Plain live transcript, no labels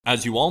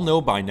As you all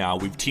know by now,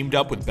 we've teamed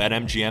up with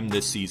BetMGM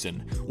this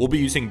season. We'll be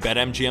using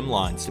BetMGM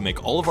lines to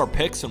make all of our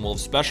picks, and we'll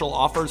have special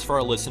offers for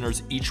our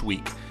listeners each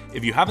week.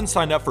 If you haven't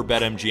signed up for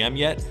BetMGM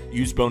yet,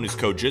 use bonus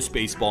code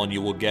JustBaseball and you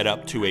will get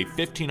up to a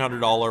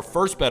 $1,500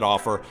 first bet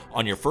offer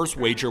on your first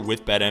wager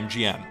with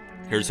BetMGM.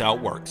 Here's how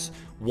it works.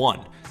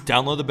 1.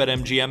 Download the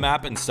BetMGM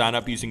app and sign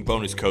up using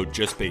bonus code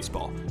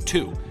JustBaseball.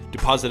 2.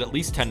 Deposit at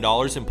least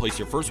 $10 and place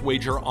your first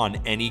wager on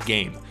any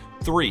game.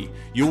 3.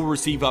 You will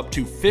receive up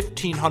to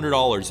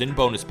 $1,500 in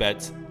bonus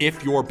bets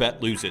if your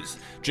bet loses.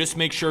 Just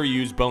make sure you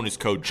use bonus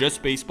code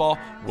JustBaseball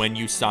when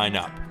you sign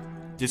up.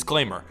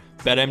 Disclaimer.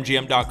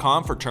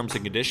 BetMGM.com for terms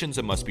and conditions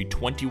and must be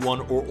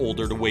 21 or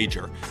older to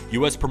wager.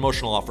 U.S.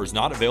 promotional offers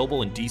not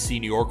available in D.C.,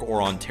 New York,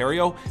 or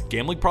Ontario.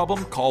 Gambling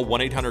problem? Call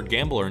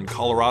 1-800-GAMBLER in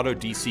Colorado,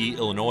 D.C.,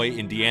 Illinois,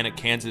 Indiana,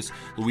 Kansas,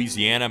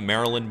 Louisiana,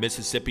 Maryland,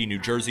 Mississippi, New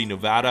Jersey,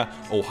 Nevada,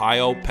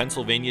 Ohio,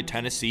 Pennsylvania,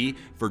 Tennessee,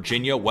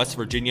 Virginia, West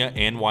Virginia,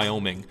 and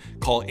Wyoming.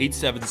 Call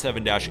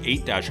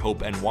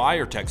 877-8-HOPE-NY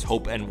or text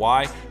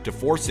HOPE-NY to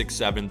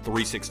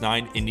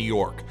 467-369 in New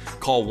York.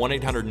 Call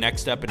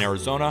 1-800-NEXT-STEP in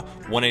Arizona,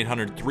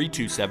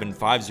 1-800-327-5050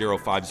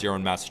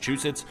 in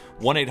Massachusetts,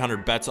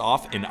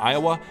 1-800-BETS-OFF in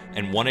Iowa,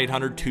 and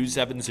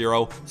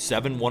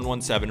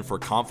 1-800-270-7117 for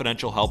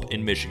confidential help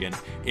in Michigan,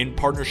 in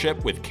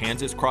partnership with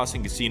Kansas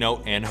Crossing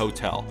Casino and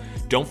Hotel.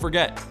 Don't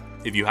forget,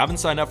 if you haven't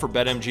signed up for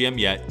BetMGM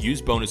yet,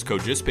 use bonus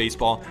code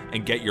JustBaseball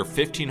and get your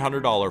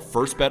 $1,500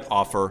 first bet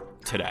offer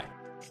today.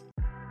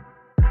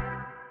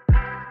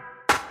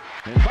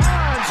 And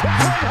Bonds hits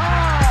it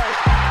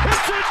high.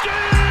 It's a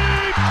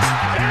deep.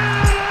 It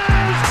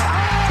is out of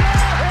here.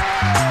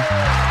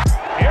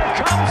 Here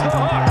comes the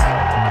hook.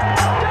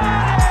 Got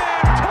him.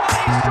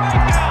 20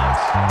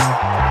 strikeouts.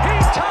 He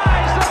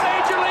ties the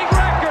major league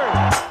record.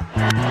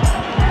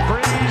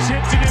 Freeze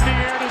hits it in the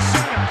air to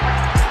center.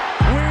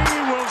 We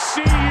will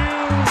see you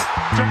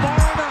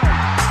tomorrow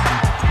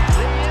night.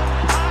 The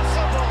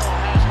impossible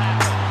has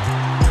happened.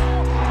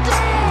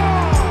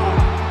 Goal!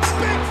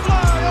 Big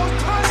fly,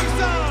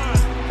 Ohtani-san!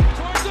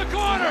 Towards the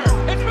corner.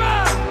 It's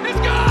back. It's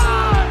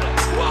gone.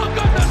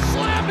 Welcome to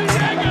Slam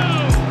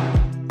Diego.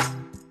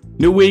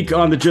 New week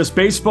on the Just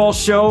Baseball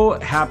show.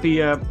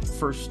 Happy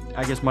first,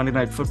 I guess, Monday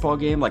Night Football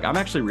game. I'm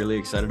actually really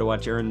excited to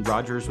watch Aaron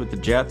Rodgers with the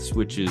Jets,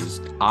 which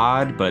is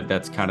odd, but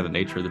that's kind of the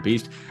nature of the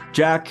beast.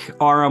 Jack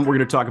Aram, we're going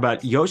to talk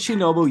about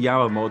Yoshinobu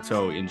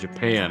Yamamoto in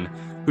Japan,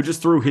 who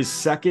just threw his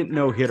second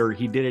no-hitter.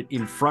 He did it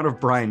in front of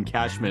Brian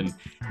Cashman.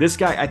 This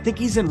guy, I think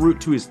he's en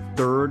route to his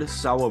third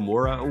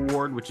Sawamura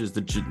Award, which is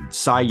the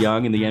Cy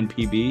Young in the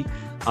NPB.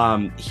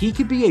 He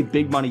could be a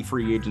big money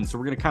free agent, so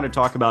we're going to kind of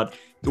talk about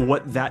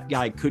what that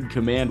guy could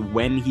command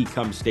when he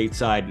comes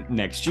stateside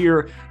next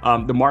year.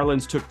 The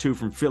Marlins took 2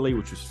 from Philly,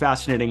 which was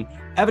fascinating.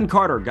 Evan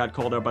Carter got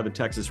called up by the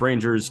Texas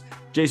Rangers.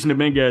 Jason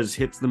Dominguez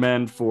hits the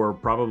men for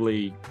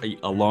probably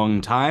a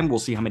long time. We'll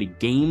see how many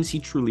games he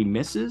truly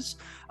misses.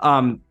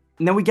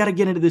 Now we got to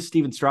get into this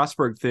Steven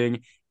Strasburg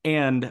thing.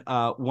 And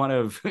one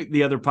of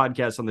the other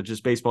podcasts on the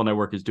Just Baseball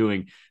Network is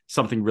doing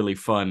something really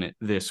fun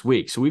this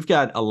week. So we've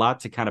got a lot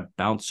to kind of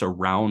bounce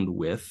around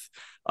with.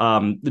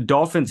 The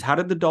Dolphins, how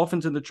did the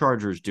Dolphins and the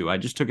Chargers do? I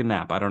just took a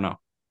nap. I don't know.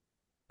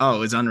 Oh, it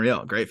was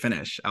unreal. Great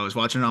finish. I was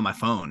watching it on my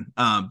phone,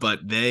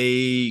 but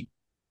they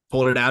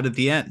pulled it out at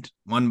the end.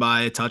 Won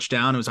by a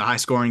touchdown. It was a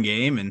high-scoring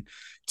game, and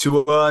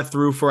Tua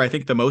threw for, I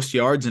think, the most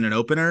yards in an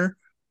opener.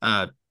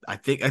 I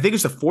think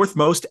it's the 4th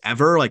most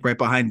ever, like right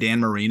behind Dan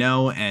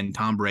Marino and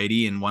Tom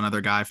Brady and one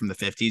other guy from the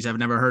 50s I've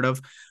never heard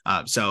of.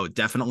 So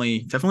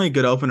definitely a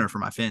good opener for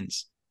my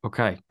Fins.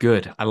 Okay,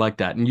 good. I like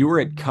that. And you were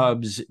at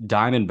Cubs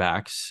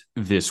Diamondbacks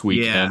this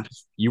weekend. Yeah.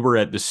 You were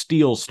at the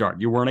Steel start.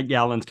 You weren't at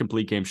Gallen's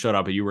complete game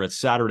shutout, but you were at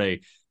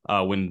Saturday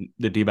when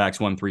the D-backs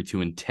won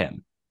 3-2 and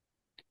 10.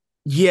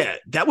 Yeah,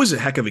 that was a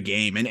heck of a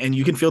game. And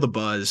you can feel the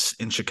buzz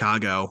in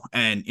Chicago.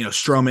 And,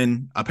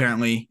 Stroman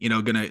apparently,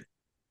 going to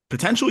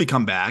potentially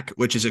come back,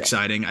 which is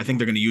exciting. I think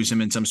they're going to use him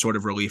in some sort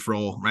of relief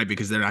role, right?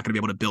 Because they're not going to be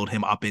able to build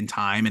him up in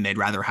time, and they'd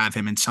rather have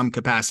him in some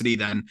capacity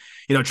than,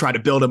 try to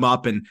build him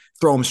up and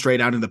throw him straight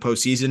out in the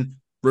postseason.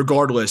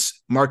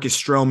 Regardless, Marcus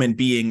Stroman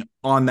being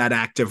on that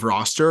active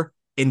roster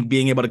and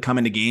being able to come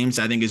into games,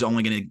 I think is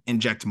only going to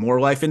inject more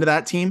life into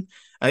that team.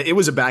 It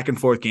was a back and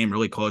forth game,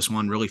 really close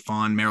one, really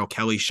fun. Merrill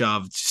Kelly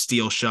shoved,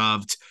 Steele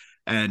shoved,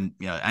 and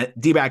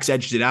D-backs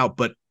edged it out.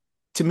 But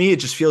to me,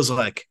 it just feels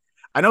like,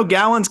 I know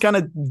Gallen's kind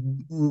of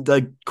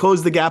like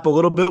closed the gap a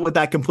little bit with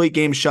that complete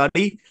game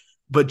shutty,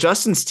 but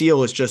Justin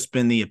Steele has just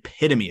been the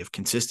epitome of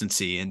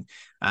consistency. And,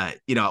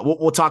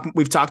 we'll talk,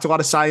 we've talked a lot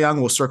of Cy Young.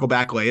 We'll circle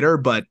back later,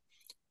 but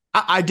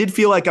I did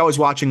feel like I was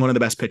watching one of the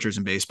best pitchers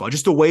in baseball,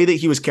 just the way that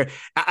he was.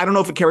 I don't know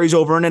if it carries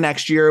over into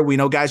next year. We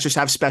know guys just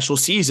have special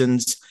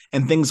seasons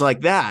and things like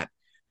that,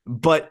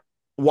 but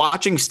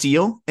watching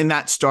Steele in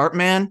that start,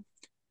 man,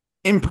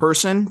 in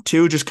person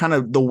too, just kind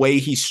of the way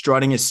he's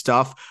strutting his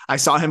stuff. I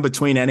saw him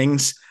between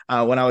innings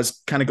when I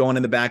was kind of going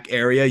in the back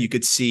area. You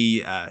could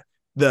see I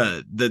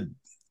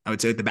I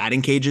would say the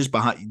batting cages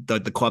behind the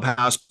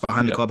clubhouse,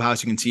 behind the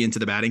clubhouse. You can see into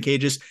the batting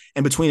cages.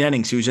 And between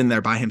innings, he was in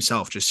there by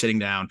himself, just sitting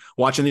down,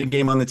 watching the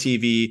game on the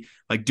TV,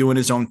 like doing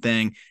his own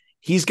thing.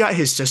 He's got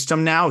his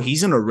system now.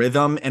 He's in a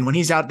rhythm. And when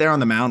he's out there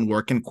on the mound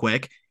working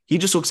quick, he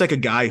just looks like a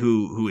guy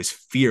who is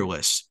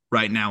fearless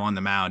right now on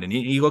the mound. And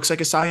he looks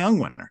like a Cy Young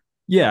winner.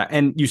 Yeah,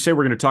 and you say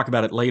we're going to talk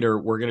about it later.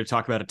 We're going to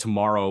talk about it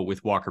tomorrow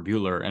with Walker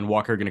Buehler, and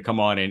Walker going to come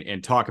on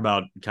and talk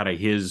about kind of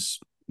his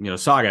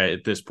saga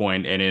at this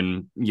point, and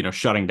in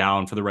shutting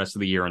down for the rest of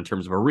the year in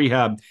terms of a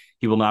rehab.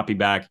 He will not be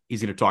back.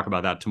 He's going to talk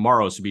about that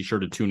tomorrow, so be sure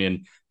to tune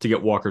in to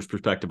get Walker's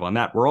perspective on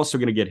that. We're also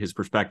going to get his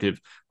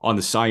perspective on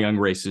the Cy Young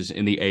races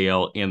in the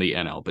AL and the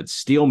NL. But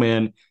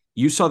Steelman,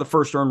 you saw the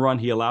first earned run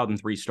he allowed in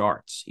 3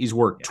 starts. He's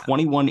worked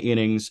 21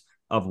 innings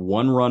of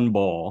 1-run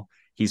ball.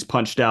 He's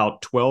punched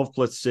out 12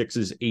 plus 6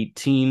 is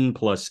 18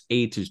 plus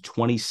 8 is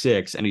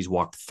 26, and he's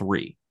walked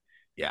 3.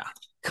 Yeah.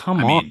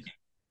 Come on.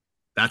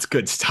 That's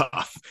good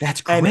stuff.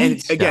 That's great and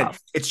stuff. Again,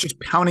 it's just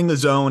pounding the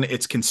zone.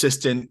 It's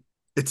consistent.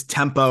 It's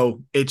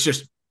tempo. He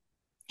just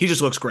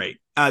looks great.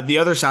 The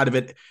other side of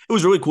it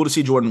was really cool to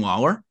see Jordan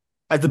Lawler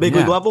at the big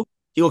league level.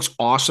 He looks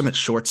awesome at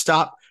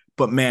shortstop,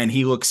 but man,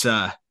 he looks,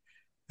 the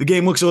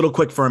game looks a little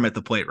quick for him at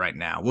the plate right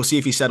now. We'll see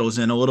if he settles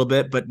in a little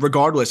bit, but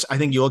regardless, I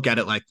think you look at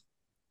it like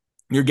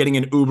you're getting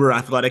an uber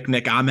athletic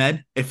Nick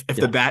Ahmed if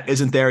the bat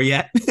isn't there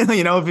yet.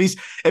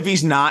 If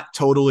he's not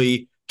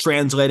totally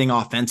translating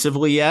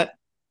offensively yet,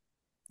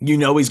 he's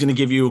going to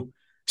give you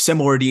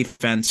similar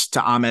defense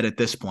to Ahmed at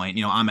this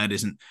point. Ahmed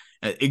isn't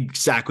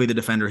exactly the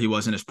defender he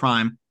was in his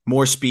prime.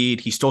 More speed.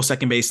 He stole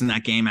second base in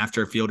that game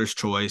after a fielder's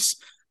choice.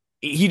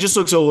 He just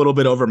looks a little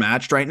bit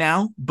overmatched right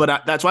now,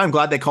 but that's why I'm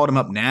glad they called him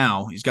up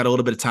now. He's got a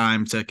little bit of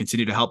time to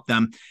continue to help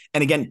them.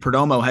 And again,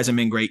 Perdomo hasn't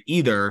been great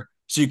either.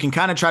 So you can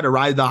kind of try to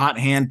ride the hot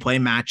hand, play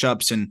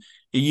matchups, and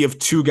you have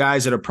 2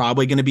 guys that are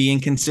probably going to be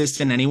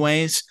inconsistent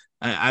anyways.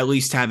 At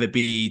least have it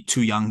be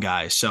 2 young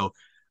guys. So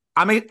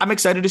I'm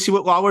excited to see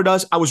what Lawler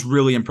does. I was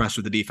really impressed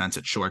with the defense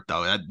at short,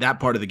 though. That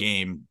part of the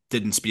game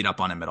didn't speed up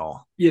on him at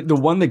all. Yeah, the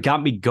one that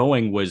got me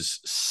going was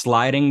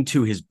sliding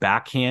to his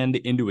backhand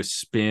into a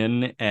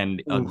spin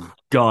and a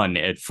gun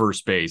at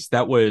first base.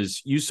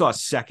 You saw a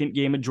second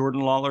game of Jordan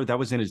Lawler. That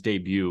was in his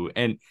debut.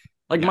 And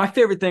my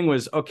favorite thing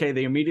was, okay,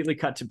 they immediately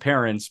cut to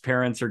Parents.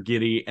 Parents are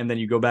giddy. And then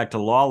you go back to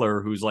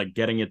Lawler, who's like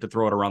getting it to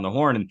throw it around the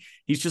horn. And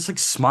he's just like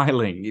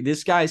smiling.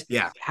 This guy's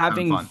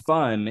having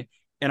fun.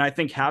 And I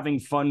think having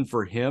fun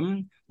for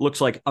him looks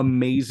like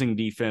amazing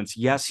defense.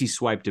 Yes, he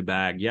swiped a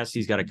bag. Yes,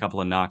 he's got a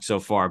couple of knocks so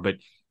far. But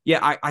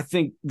yeah, I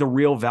think the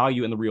real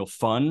value and the real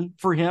fun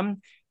for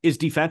him is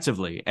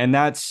defensively. And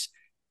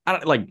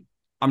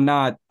I'm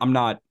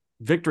not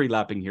victory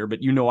lapping here,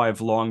 but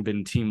I've long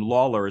been Team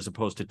Lawler as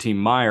opposed to Team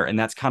Meyer, and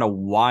that's kind of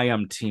why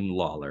I'm Team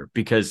Lawler,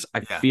 because I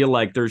feel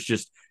like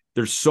there's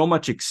so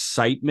much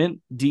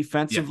excitement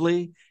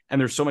defensively, and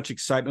there's so much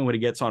excitement when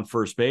he gets on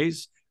first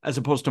base, as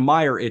opposed to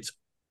Meyer. It's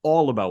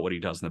all about what he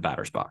does in the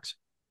batter's box.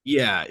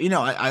 Yeah,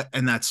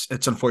 and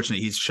it's unfortunate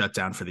he's shut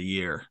down for the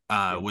year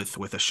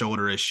with a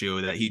shoulder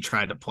issue that he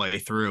tried to play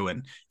through.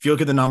 And if you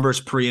look at the numbers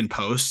pre and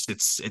post,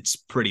 it's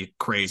pretty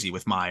crazy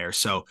with Meyer.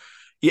 So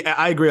yeah,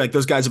 I agree. Like,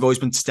 those guys have always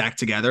been stacked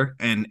together,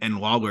 and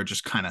Lawler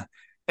just kind of,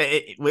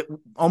 with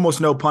almost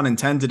no pun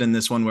intended in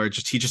this one, where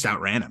he just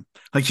outran him.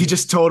 Like, he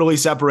just totally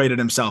separated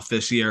himself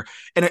this year,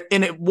 and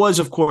it was,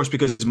 of course,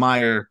 because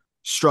Meyer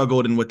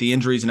struggled and with the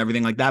injuries and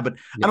everything like that. But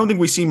I don't think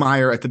we see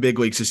Meyer at the big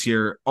leagues this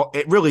year,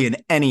 really in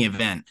any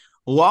event.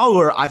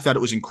 Lawler, I thought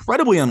it was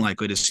incredibly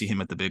unlikely to see him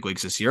at the big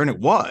leagues this year, and it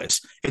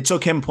was. It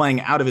took him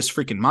playing out of his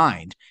freaking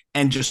mind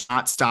and just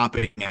not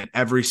stopping at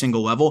every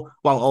single level,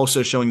 while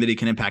also showing that he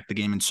can impact the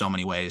game in so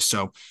many ways.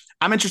 So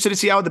I'm interested to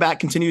see how the bat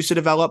continues to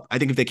develop. I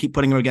think if they keep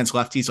putting him against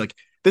lefties, like,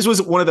 this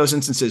was one of those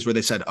instances where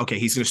they said, okay,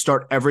 he's going to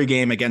start every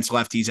game against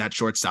lefties at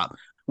shortstop.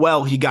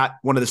 Well, he got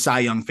one of the Cy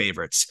Young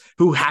favorites,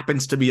 who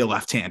happens to be a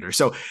left-hander.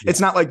 So it's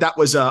not like that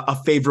was a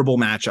favorable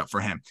matchup for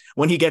him.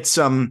 When he gets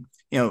some,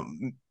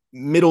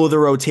 middle of the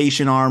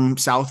rotation arm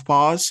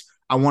southpaws,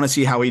 I want to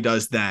see how he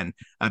does then,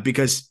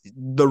 because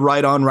the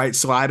right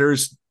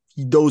sliders,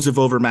 those have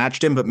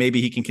overmatched him, but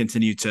maybe he can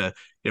continue to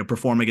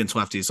perform against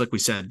lefties. Like we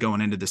said,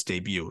 going into this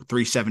debut,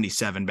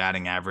 377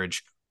 batting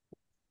average,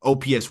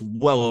 OPS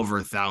well over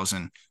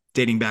 1,000,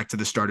 dating back to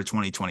the start of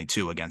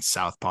 2022 against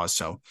southpaws.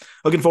 So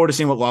looking forward to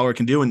seeing what Lawler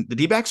can do. And the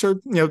D-backs are,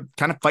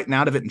 kind of fighting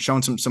out of it and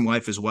showing some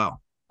life as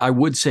well. I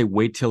would say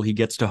wait till he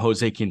gets to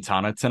Jose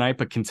Quintana tonight,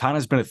 but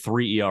Quintana's been a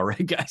 3 ERA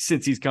guy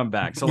since he's come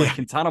back. So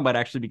Quintana might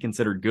actually be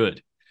considered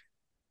good.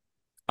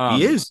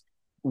 He is.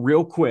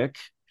 Real quick,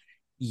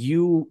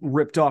 you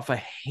ripped off a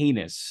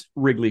heinous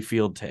Wrigley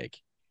Field take.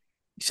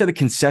 You said the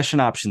concession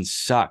options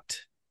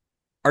sucked.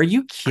 Are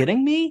you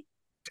kidding me?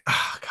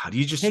 Oh, God,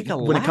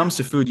 when it comes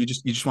to food, you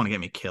just want to get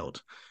me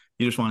killed.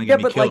 You just want to get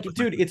me killed. Yeah, but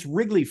dude, it's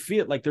Wrigley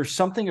Field. Like, there's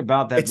something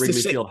about that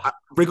Wrigley Field.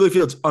 Wrigley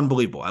Field's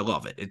unbelievable. I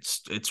love it.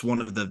 It's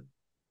one of the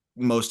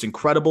most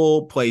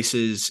incredible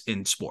places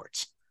in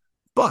sports.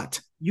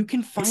 But you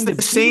can find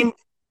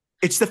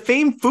it's the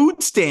same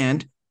food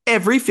stand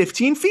every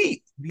 15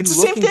 feet. It's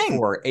the same thing.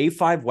 For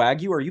A5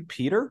 Wagyu? Are you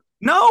Peter?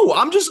 No,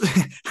 I'm just,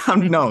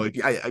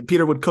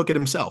 Peter would cook it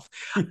himself.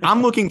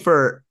 I'm looking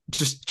for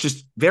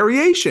just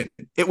variation.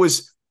 It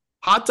was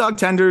hot dog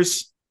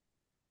tenders,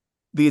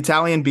 the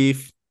Italian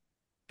beef,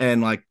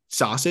 and like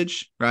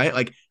sausage, right?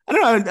 Like, I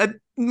don't know.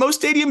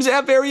 Most stadiums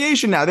have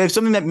variation now. They have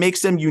something that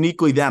makes them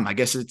uniquely them. I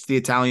guess it's the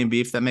Italian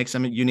beef that makes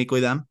them uniquely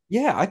them.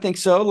 Yeah, I think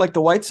so. Like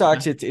the White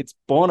Sox, it's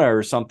Bona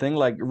or something.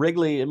 Like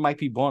Wrigley, it might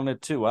be Bona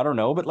too. I don't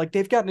know. But like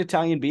they've got an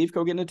Italian beef.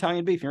 Go get an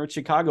Italian beef. You're in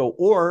Chicago.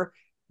 Or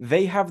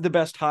they have the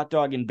best hot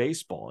dog in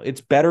baseball.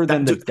 It's better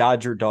than the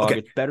Dodger dog. Okay.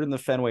 It's better than the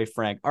Fenway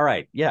Frank. All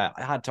right. Yeah,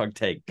 hot dog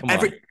take. Come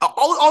on.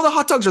 All the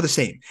hot dogs are the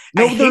same.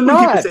 No, they're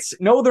not.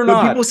 No, they're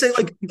not. People say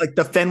like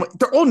the Fenway,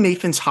 they're all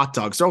Nathan's hot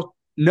dogs. They're all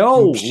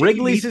No,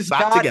 Wrigley's is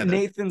not together.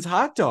 Nathan's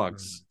hot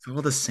dogs. It's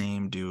all the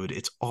same, dude.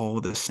 It's all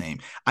the same.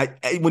 I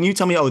when you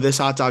tell me, oh, this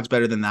hot dog's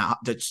better than that,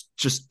 that's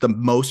just the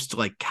most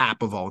like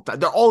cap of all.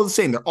 They're all the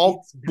same. They're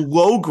all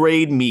low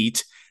grade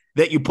meat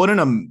that you put in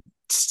a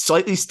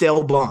slightly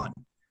stale bun.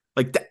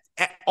 Like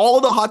that, all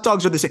the hot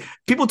dogs are the same.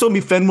 People told me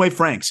Fenway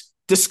Franks,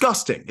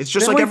 disgusting. It's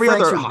just Fenway like every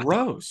Franks other hot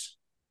gross.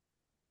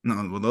 Dog.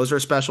 No, well, those are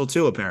special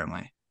too,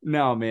 apparently.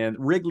 No, man.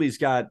 Wrigley's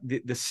got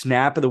the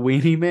snap of the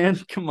weenie, man.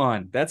 Come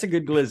on. That's a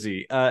good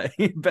glizzy.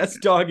 Best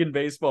dog in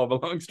baseball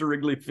belongs to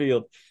Wrigley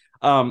Field.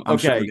 Okay.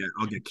 Sure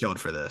I'll get killed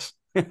for this.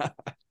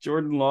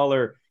 Jordan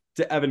Lawler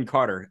to Evan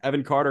Carter.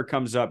 Evan Carter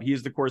comes up.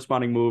 He's the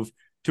corresponding move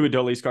to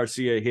Adolis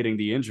Garcia hitting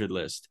the injured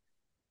list.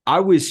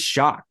 I was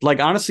shocked. Like,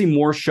 honestly,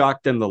 more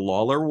shocked than the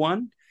Lawler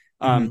one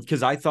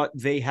because I thought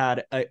they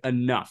had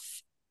enough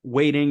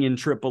waiting in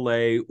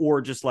AAA, or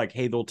just like,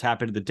 hey, they'll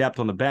tap into the depth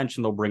on the bench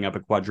and they'll bring up a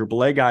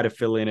quadruple A guy to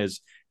fill in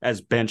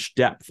as bench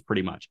depth,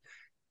 pretty much.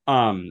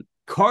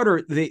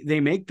 Carter, they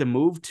make the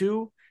move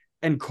to,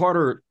 and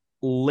Carter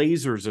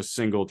lasers a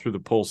single through the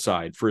pull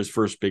side for his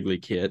first big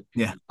league hit.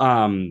 Yeah.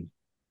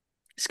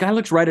 This guy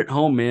looks right at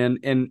home, man.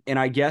 And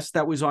I guess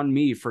that was on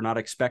me for not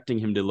expecting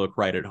him to look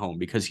right at home,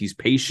 because he's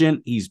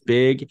patient, he's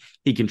big,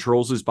 he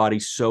controls his body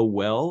so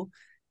well.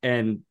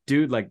 And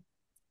dude, like,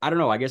 I don't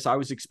know. I guess I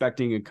was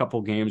expecting a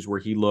couple games where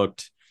he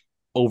looked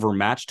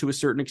overmatched to a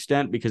certain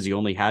extent because he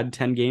only had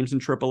 10 games in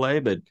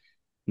AAA. But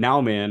now,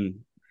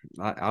 man,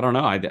 I don't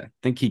know. I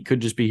think he could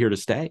just be here to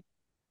stay.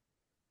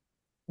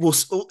 Well,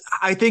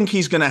 I think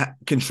he's going to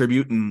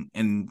contribute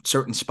in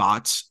certain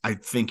spots. I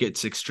think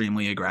it's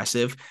extremely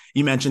aggressive.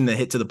 You mentioned the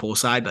hit to the pull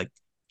side. Like,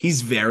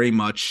 he's very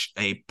much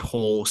a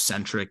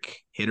pull-centric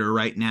hitter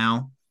right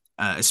now.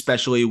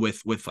 Especially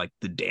with like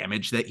the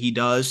damage that he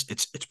does,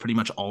 it's pretty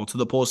much all to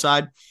the pull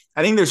side.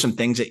 I think there's some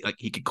things that like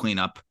he could clean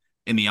up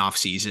in the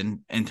offseason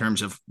in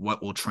terms of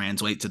what will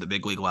translate to the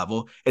big league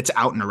level. It's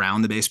out and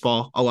around the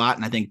baseball a lot,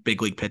 and I think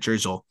big league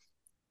pitchers will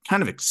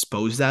kind of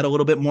expose that a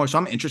little bit more. So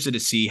I'm interested to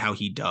see how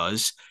he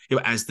does,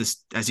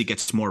 as he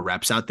gets more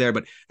reps out there.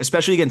 But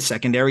especially against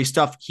secondary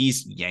stuff,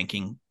 he's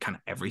yanking kind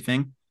of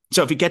everything.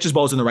 So if he catches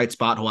balls in the right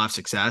spot, he'll have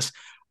success.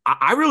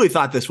 I really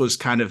thought this was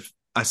kind of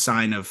a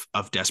sign of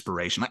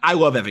desperation. Like, I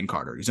love Evan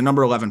Carter. He's a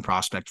number 11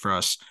 prospect for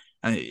us.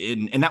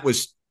 And that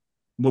was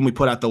when we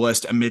put out the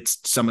list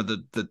amidst some of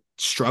the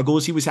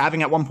struggles he was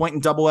having at one point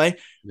in AA.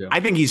 Yeah. I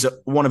think he's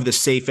one of the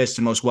safest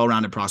and most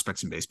well-rounded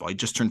prospects in baseball. He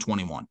just turned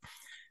 21.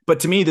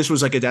 But to me, this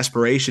was like a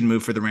desperation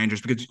move for the Rangers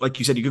because, like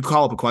you said, you could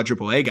call up a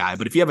quadruple A guy,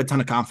 but if you have a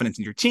ton of confidence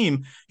in your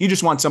team, you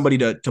just want somebody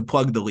to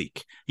plug the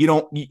leak. You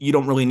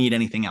don't really need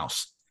anything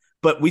else.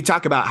 But we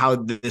talk about how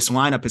this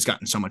lineup has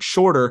gotten so much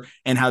shorter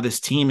and how this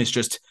team is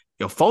just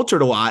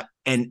faltered a lot,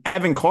 and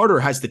Evan Carter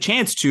has the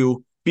chance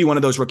to be one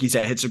of those rookies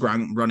that hits the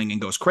ground running and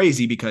goes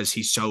crazy because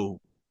he's so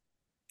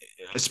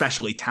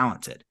especially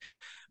talented.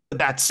 But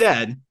that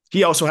said,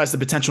 he also has the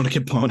potential to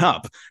get blown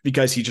up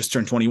because he just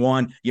turned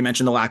 21. You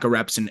mentioned the lack of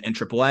reps in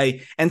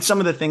AAA and some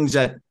of the things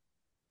that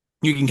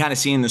you can kind of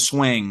see in the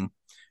swing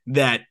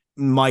that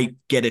might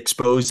get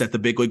exposed at the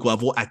big league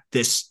level at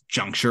this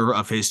juncture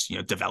of his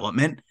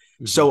development.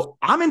 So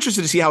I'm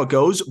interested to see how it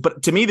goes.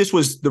 But to me, this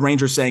was the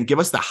Rangers saying, give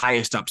us the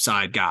highest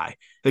upside guy,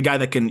 the guy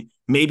that can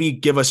maybe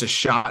give us a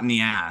shot in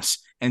the ass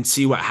and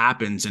see what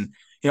happens. And,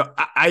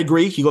 I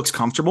agree. He looks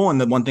comfortable.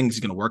 And the one thing he's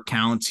going to work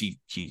counts. He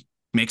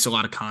makes a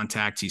lot of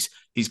contact. He's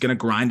going to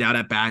grind out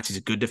at bats. He's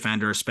a good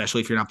defender,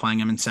 especially if you're not playing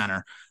him in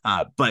center.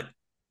 But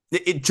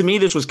to me,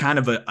 this was kind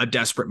of a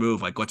desperate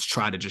move. Like, let's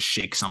try to just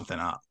shake something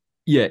up.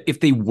 Yeah, if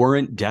they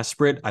weren't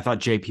desperate, I thought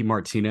JP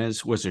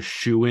Martinez was a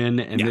shoo-in,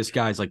 and this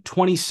guy's like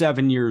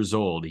 27 years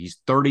old. He's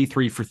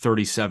 33 for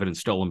 37 in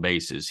stolen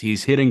bases.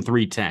 He's hitting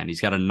 310.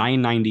 He's got a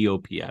 990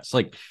 OPS.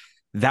 Like,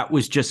 that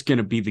was just going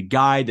to be the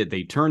guy that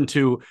they turned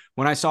to.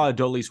 When I saw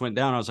Adolis went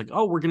down, I was like,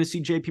 oh, we're going to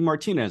see JP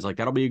Martinez. Like,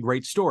 that'll be a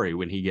great story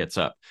when he gets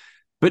up.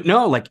 But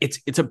no, like,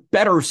 it's a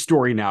better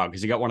story now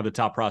because he got one of the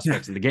top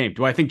prospects in the game.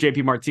 Do I think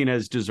JP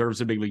Martinez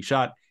deserves a big league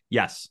shot?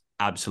 Yes.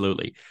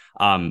 Absolutely.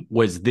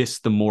 Was this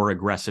the more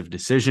aggressive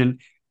decision?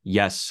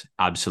 Yes,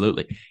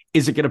 absolutely.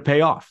 Is it going to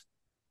pay off?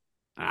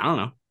 I don't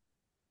know.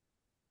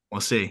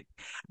 We'll see.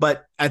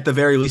 But at the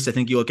very least, I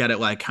think you look at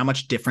it like, how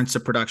much difference the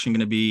production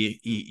going to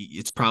be?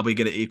 It's probably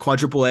going to be a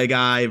quadruple A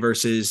guy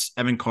versus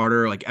Evan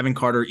Carter. Like, Evan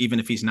Carter, even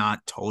if he's not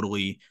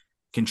totally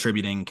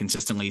contributing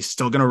consistently. He's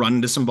still going to run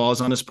into some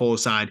balls on his pull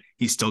side.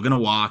 He's still going to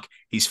walk.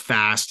 He's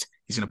fast.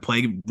 He's going to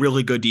play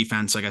really good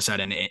defense, like I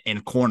said,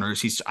 in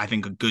corners. He's, I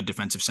think, a good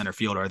defensive center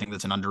fielder. I think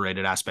that's an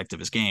underrated aspect of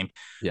his game.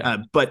 Yeah.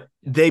 But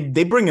they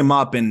bring him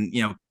up and,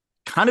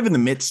 kind of in the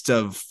midst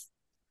of,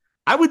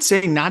 I would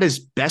say, not his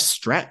best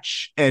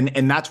stretch. And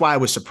that's why I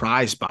was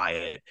surprised by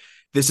it.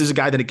 This is a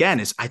guy that, again,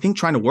 is, I think,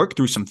 trying to work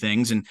through some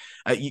things. And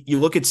you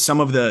look at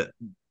some of the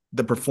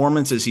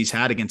performances he's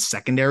had against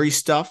secondary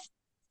stuff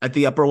at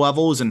the upper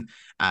levels. And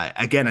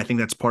again, I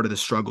think that's part of the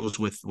struggles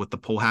with the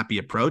pull happy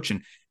approach.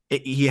 And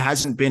he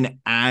hasn't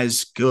been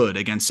as good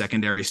against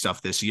secondary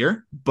stuff this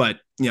year, but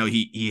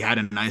he had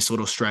a nice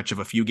little stretch of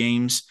a few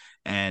games,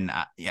 and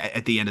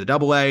at the end of the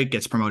AA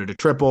gets promoted to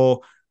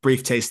triple.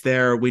 Brief taste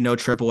there. We know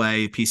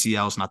AAA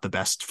PCL is not the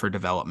best for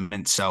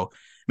development, so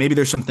maybe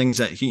there's some things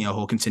that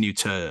he'll continue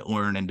to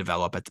learn and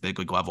develop at the big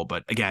league level.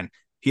 But again,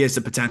 he has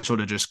the potential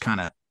to just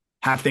kind of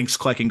have things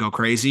click and go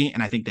crazy,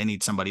 and I think they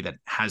need somebody that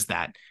has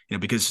that.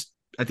 Because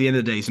at the end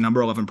of the day, he's a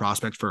number 11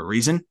 prospect for a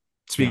reason.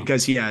 It's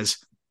because he has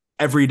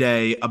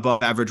everyday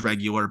above average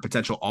regular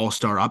potential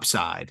all-star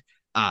upside.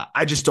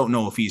 I just don't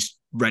know if he's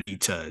ready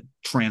to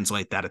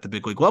translate that at the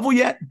big league level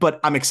yet, but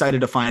I'm excited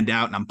to find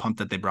out, and I'm pumped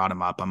that they brought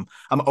him up.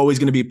 I'm always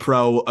going to be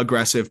pro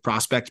aggressive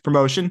prospect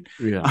promotion.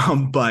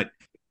 But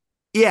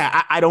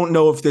yeah, I don't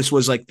know if this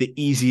was like the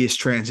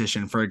easiest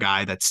transition for a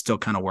guy that's still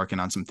kind of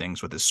working on some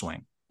things with his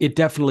swing. It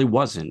definitely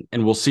wasn't,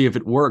 and we'll see if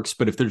it works.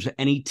 But if there's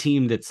any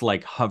team that's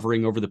like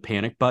hovering over the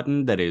panic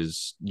button that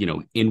is,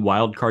 in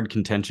wild card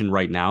contention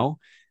right now,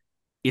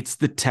 it's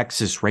the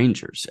Texas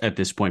Rangers at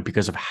this point,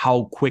 because of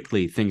how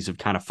quickly things have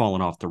kind of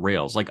fallen off the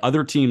rails. Like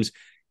other teams,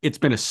 it's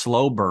been a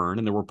slow burn,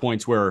 and there were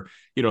points where,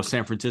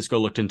 San Francisco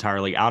looked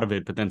entirely out of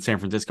it, but then San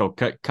Francisco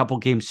couple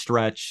games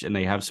stretch, and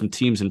they have some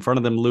teams in front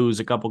of them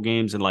lose a couple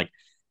games, and like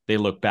they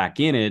look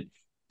back in it.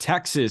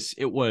 Texas,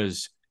 it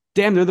was,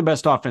 damn, they're the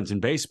best offense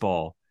in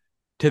baseball,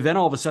 to then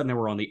all of a sudden they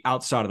were on the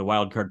outside of the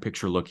wild card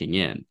picture looking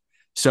in.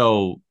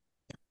 So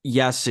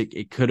yes,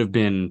 it could have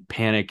been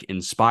panic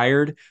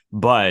inspired,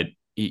 but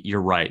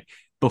you're right.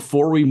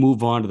 Before we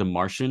move on to the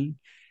Martian,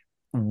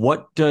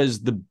 what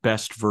does the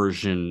best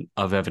version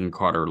of Evan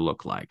Carter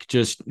look like?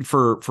 Just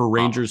for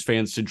Rangers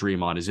fans to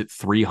dream on. Is it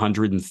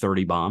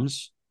 330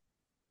 bombs?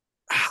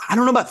 I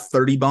don't know about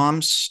 30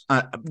 bombs.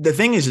 The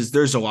thing is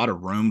there's a lot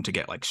of room to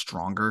get like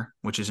stronger,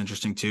 which is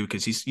interesting too,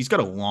 because he's got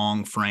a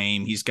long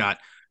frame. He's got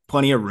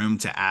plenty of room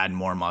to add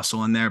more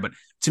muscle in there. But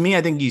to me,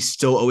 I think he's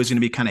still always going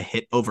to be kind of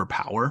hit over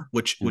power,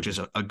 which is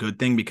a good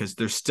thing, because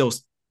there's still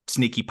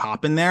sneaky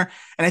pop in there.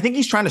 And I think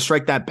he's trying to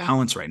strike that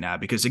balance right now,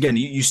 because again,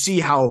 you see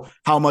how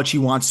much he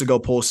wants to go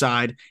pull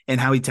side and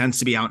how he tends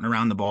to be out and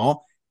around the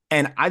ball.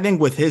 And I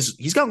think with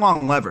he's got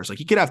long levers, like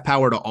he could have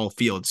power to all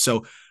fields.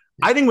 So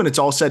I think when it's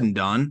all said and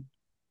done,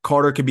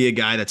 Carter could be a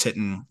guy that's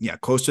hitting,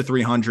 close to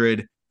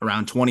 300,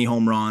 around 20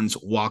 home runs,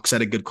 walks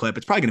at a good clip.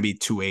 It's probably going to be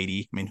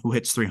 280. I mean, who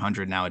hits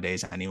 300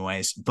 nowadays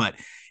anyways? But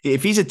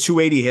if he's a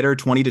 280 hitter,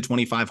 20 to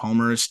 25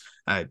 homers,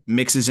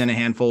 mixes in a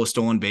handful of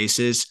stolen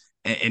bases,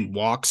 and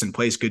walks and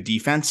plays good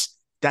defense,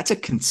 that's a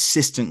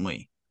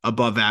consistently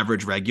above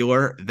average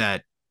regular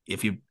that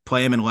if you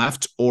play him in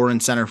left or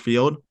in center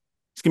field,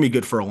 it's going to be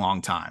good for a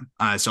long time.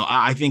 So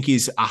I think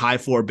he's a high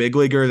floor big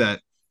leaguer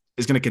that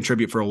is going to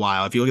contribute for a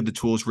while. If you look at the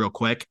tools real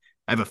quick,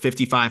 I have a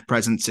 55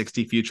 present,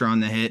 60 future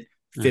on the hit,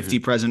 50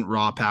 present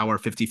raw power,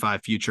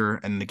 55 future,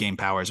 and the game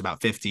power is about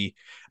 50.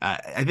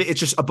 I think it's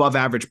just above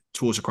average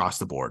tools across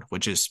the board,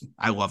 which is,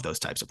 I love those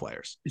types of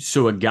players.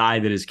 So a guy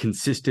that is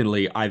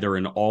consistently either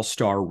an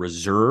all-star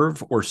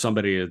reserve or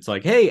somebody that's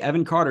like, hey,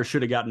 Evan Carter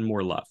should have gotten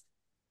more love.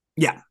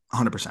 Yeah,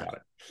 100%.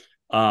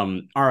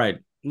 All right.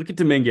 Look at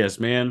Dominguez,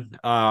 man.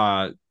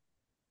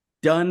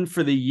 Done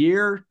for the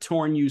year,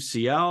 torn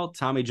UCL,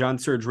 Tommy John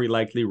surgery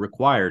likely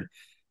required.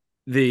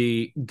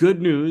 The good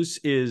news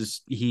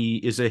is he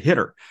is a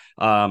hitter.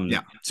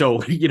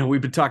 So,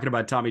 we've been talking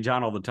about Tommy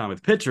John all the time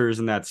with pitchers,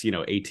 and that's,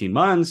 18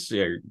 months,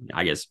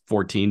 I guess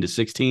 14 to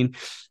 16.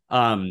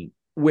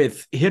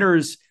 With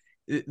hitters,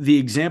 the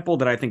example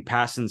that I think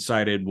Passan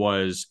cited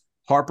was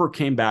Harper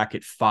came back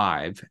at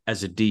 5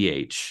 as a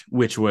DH,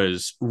 which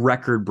was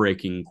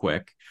record-breaking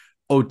quick.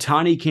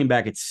 Ohtani came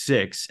back at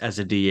 6 as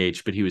a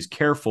DH, but he was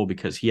careful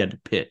because he had to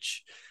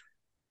pitch.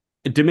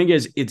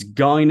 Dominguez, it's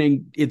going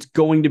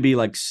to be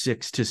like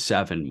 6 to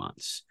 7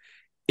 months.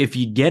 If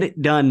you get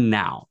it done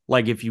now,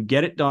 like if you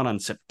get it done on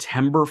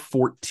September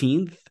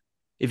 14th,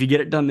 if you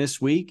get it done this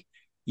week,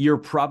 you're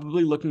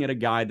probably looking at a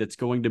guy that's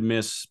going to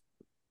miss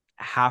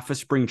half a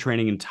spring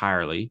training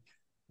entirely,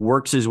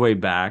 works his way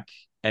back,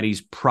 and he's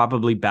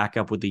probably back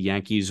up with the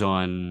Yankees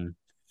on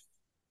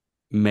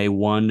May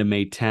 1 to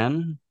May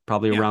 10,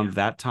 probably around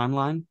that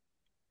timeline.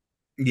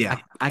 Yeah.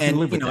 I can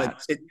live with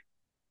that.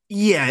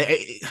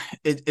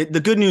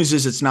 The good news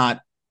is it's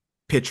not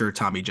pitcher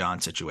Tommy John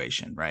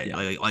situation, right?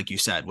 Yeah. Like you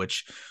said,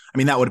 which, I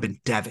mean, that would have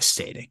been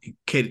devastating.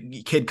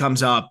 Kid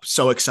comes up,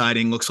 so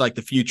exciting, looks like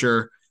the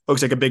future,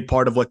 looks like a big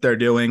part of what they're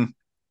doing.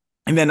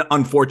 And then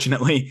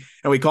unfortunately,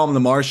 and we call him the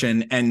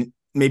Martian, and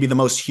maybe the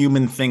most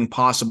human thing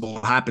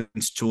possible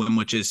happens to him,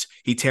 which is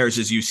he tears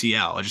his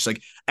UCL, just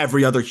like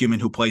every other human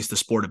who plays the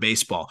sport of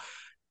baseball.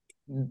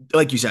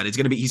 Like you said, he's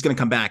going to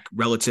come back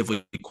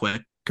relatively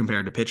quick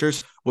compared to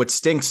pitchers. What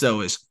stinks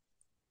though is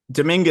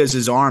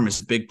Dominguez's arm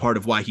is a big part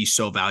of why he's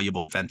so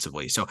valuable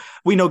offensively. So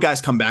we know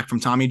guys come back from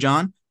Tommy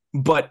John,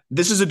 but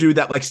this is a dude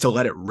that likes to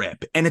let it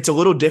rip. And it's a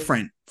little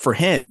different for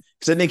him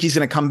because I think he's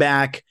going to come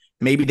back.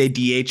 Maybe they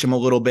DH him a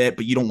little bit,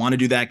 but you don't want to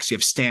do that because you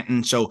have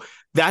Stanton. So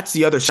that's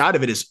the other side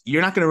of it is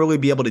you're not going to really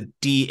be able to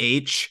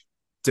DH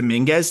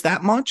Dominguez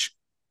that much.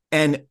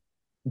 And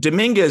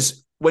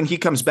Dominguez, when he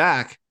comes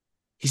back,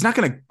 he's not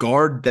going to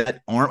guard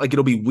that arm. Like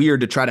it'll be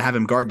weird to try to have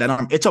him guard that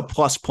arm. It's a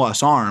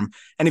plus arm.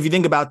 And if you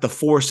think about the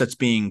force that's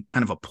being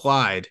kind of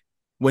applied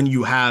when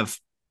you have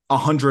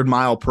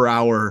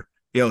 100-mile-per-hour,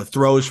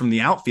 throws from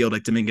the outfield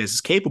like Dominguez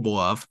is capable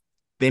of,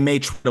 they may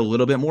tread a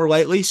little bit more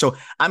lightly. So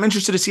I'm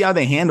interested to see how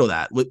they handle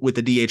that with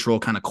the DH role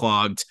kind of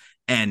clogged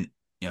and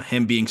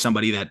him being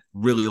somebody that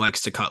really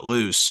likes to cut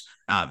loose.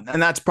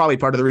 And that's probably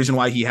part of the reason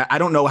why I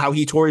don't know how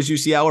he tore his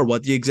UCL or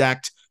what the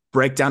exact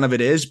breakdown of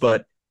it is,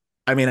 but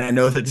I mean, I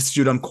know that this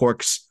dude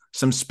uncorks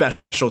some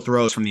special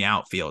throws from the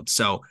outfield.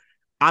 So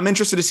I'm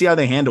interested to see how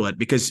they handle it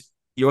because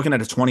you're looking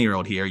at a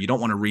 20-year-old here. You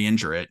don't want to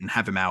re-injure it and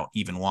have him out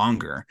even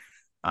longer.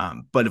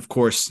 But of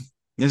course,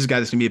 this is a guy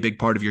that's going to be a big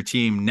part of your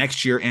team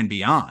next year and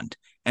beyond,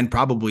 and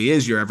probably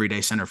is your everyday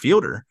center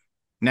fielder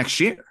next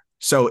year.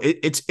 So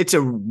it's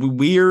a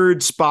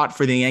weird spot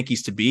for the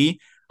Yankees to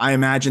be. I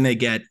imagine they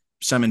get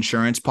some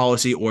insurance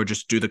policy or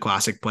just do the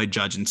classic play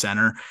judge and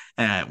center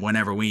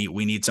whenever we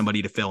need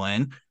somebody to fill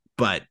in.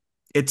 But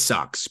it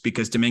sucks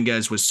because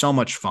Dominguez was so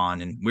much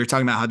fun. And we were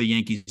talking about how the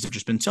Yankees have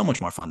just been so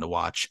much more fun to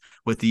watch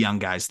with the young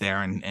guys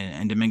there.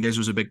 And Dominguez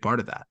was a big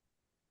part of that.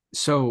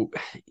 So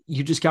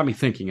you just got me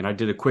thinking, and I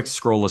did a quick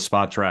scroll of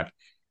Spot Track.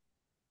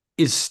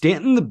 Is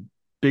Stanton the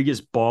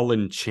biggest ball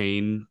and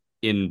chain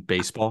in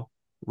baseball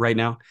right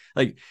now?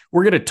 Like,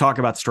 we're going to talk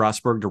about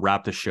Strasburg to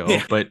wrap the show,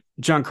 but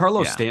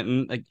Giancarlo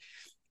Stanton, like,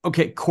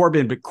 okay,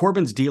 Corbin, but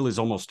Corbin's deal is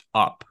almost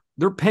up.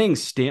 They're paying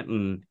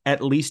Stanton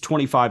at least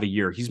 25 a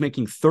year. He's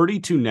making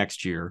 32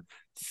 next year.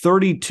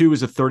 32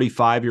 as a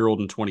 35-year-old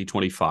in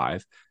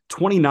 2025,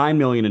 29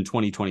 million in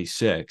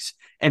 2026,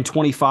 and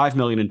 25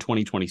 million in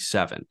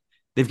 2027.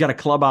 They've got a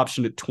club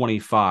option at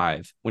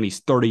 25 when he's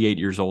 38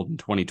 years old in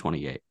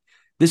 2028.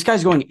 This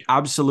guy's going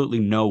absolutely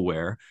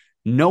nowhere.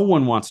 No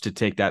one wants to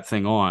take that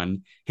thing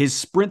on. His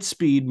sprint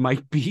speed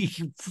might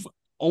be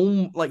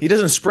like he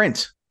doesn't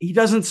sprint. He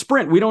doesn't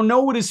sprint. We don't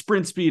know what his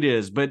sprint speed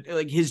is, but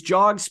like his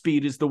jog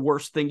speed is the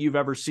worst thing you've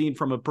ever seen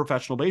from a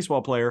professional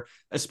baseball player,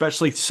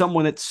 especially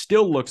someone that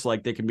still looks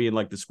like they can be in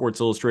like the Sports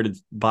Illustrated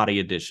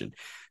body edition.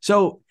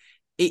 So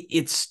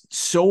it's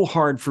so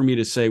hard for me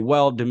to say,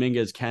 well,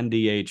 Dominguez can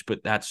DH,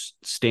 but that's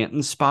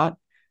Stanton's spot.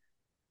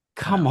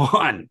 Come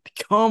on.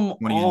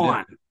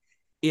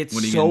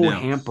 It's so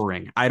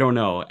hampering. I don't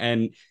know.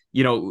 And,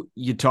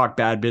 you talk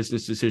bad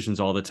business decisions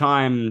all the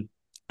time.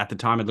 At the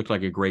time, it looked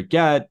like a great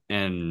get,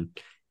 and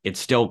it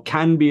still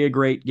can be a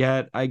great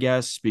get, I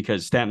guess,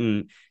 because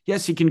Stanton,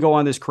 yes, he can go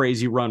on this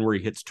crazy run where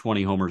he hits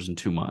 20 homers in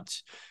 2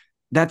 months.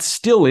 That's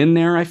still in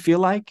there, I feel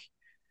like.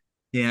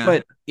 Yeah.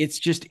 But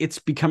it's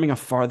becoming a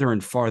farther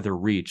and farther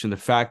reach. And the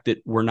fact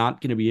that we're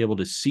not going to be able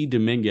to see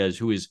Dominguez,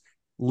 who has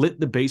lit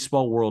the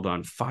baseball world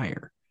on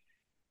fire.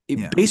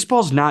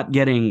 Baseball's not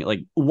getting, like,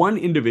 one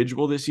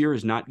individual this year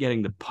is not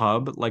getting the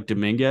pub like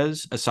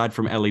Dominguez, aside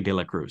from Ellie De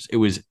La Cruz. It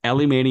was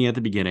Ellie Maney at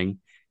the beginning,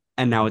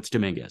 and now it's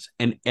Dominguez.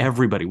 And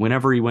everybody,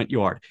 whenever he went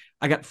yard,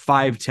 I got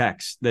 5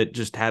 texts that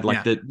just had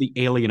like the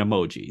alien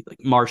emoji, like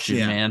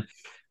Martian, man.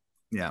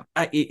 Yeah.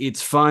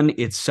 It's fun.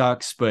 It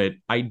sucks, but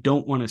I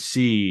don't want to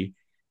see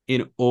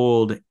an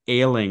old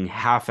ailing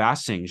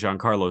half-assing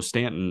Giancarlo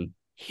Stanton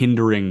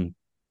hindering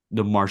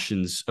the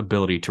Martian's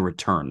ability to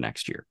return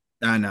next year.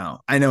 I know.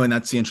 And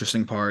that's the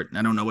interesting part.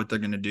 I don't know what they're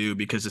going to do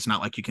because it's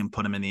not like you can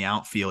put him in the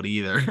outfield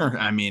either.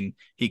 I mean,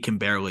 he can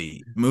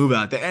barely move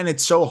out there. And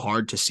it's so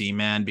hard to see,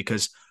 man,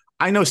 because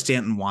I know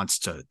Stanton wants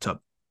to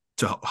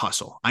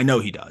hustle. I know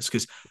he does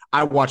because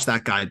I watched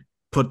that guy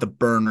put the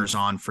burners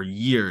on for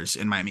years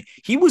in Miami.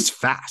 He was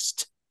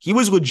fast. He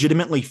was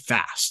legitimately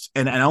fast.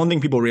 And I don't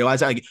think people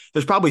realize that. Like,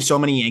 there's probably so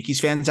many Yankees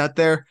fans out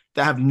there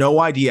that have no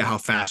idea how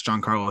fast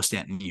Giancarlo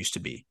Stanton used to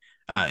be.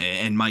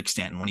 And Mike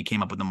Stanton when he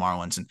came up with the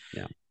Marlins. And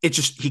it's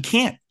just, he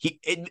can't.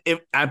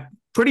 I'm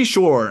pretty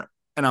sure,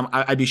 and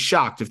I'd be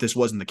shocked if this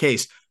wasn't the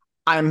case.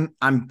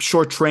 I'm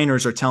sure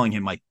trainers are telling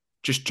him, like,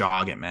 just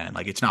jog it, man.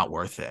 Like, it's not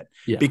worth it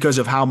because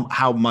of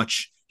how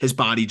much his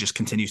body just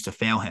continues to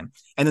fail him.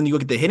 And then you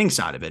look at the hitting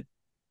side of it.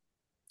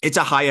 It's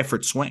a high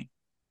effort swing.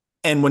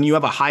 And when you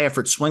have a high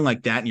effort swing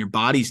like that and your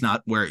body's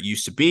not where it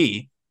used to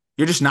be,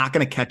 you're just not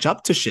going to catch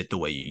up to shit the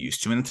way you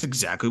used to. And that's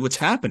exactly what's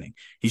happening.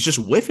 He's just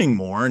whiffing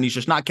more and he's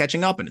just not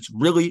catching up. And it's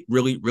really,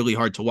 really, really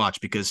hard to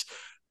watch because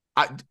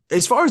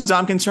as far as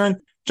I'm concerned,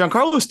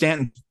 Giancarlo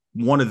Stanton,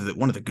 one of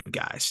the good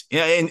guys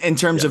in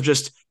terms of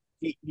just,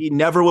 he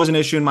never was an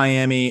issue in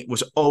Miami,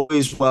 was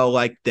always well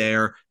liked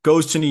there,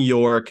 goes to New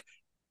York,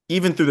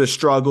 even through the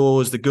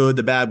struggles, the good,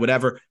 the bad,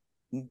 whatever.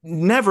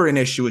 never an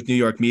issue with New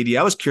York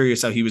media. I was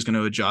curious how he was going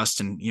to adjust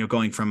and,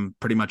 going from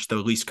pretty much the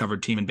least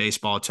covered team in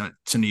baseball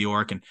to New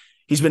York. And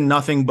he's been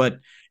nothing but,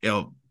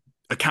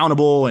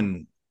 accountable,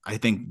 and I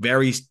think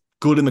very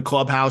good in the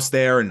clubhouse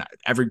there. And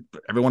every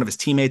one of his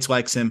teammates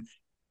likes him.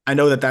 I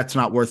know that that's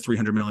not worth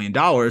 $300 million,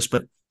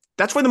 but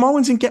that's why the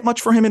Marlins didn't get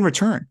much for him in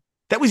return.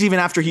 That was even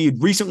after he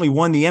had recently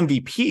won the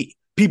MVP.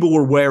 People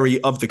were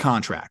wary of the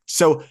contract.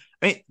 So,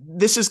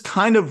 this is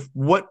kind of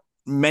what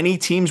many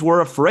teams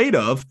were afraid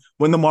of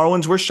when the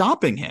Marlins were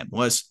shopping him,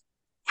 was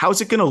how's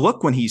it going to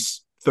look when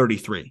he's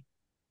 33?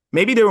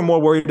 Maybe they were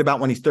more worried about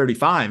when he's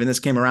 35, and this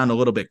came around a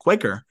little bit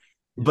quicker,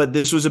 but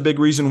this was a big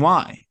reason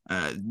why.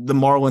 The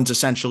Marlins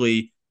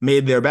essentially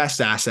made their best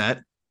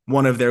asset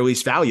one of their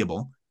least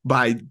valuable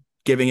by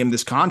giving him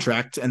this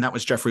contract, and that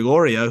was Jeffrey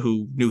Loria,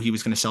 who knew he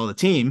was going to sell the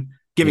team,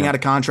 giving out a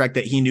contract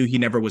that he knew he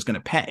never was going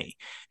to pay,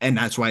 and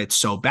that's why it's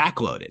so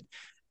backloaded.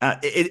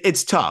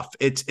 It's tough.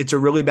 It's a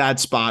really bad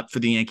spot for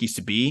the Yankees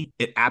to be.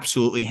 It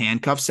absolutely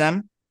handcuffs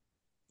them,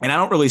 and I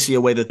don't really see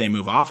a way that they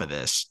move off of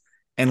this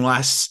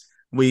unless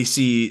we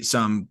see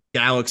some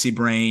galaxy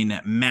brain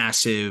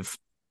massive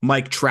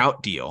Mike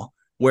Trout deal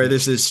where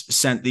this is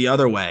sent the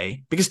other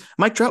way. Because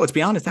Mike Trout, let's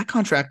be honest, that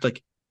contract,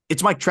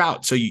 it's Mike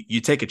Trout, so you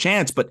take a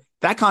chance, but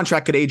that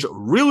contract could age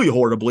really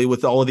horribly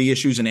with all of the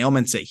issues and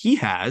ailments that he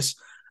has.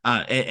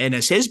 And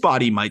as his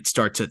body might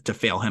start to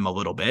fail him a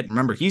little bit.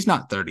 Remember, he's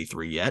not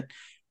 33 yet.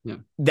 Yeah.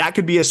 That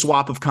could be a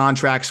swap of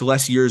contracts,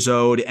 less years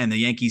owed, and the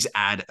Yankees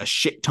add a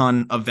shit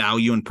ton of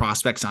value and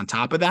prospects on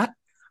top of that.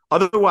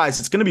 Otherwise,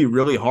 it's going to be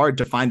really hard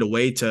to find a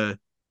way to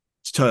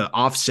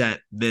offset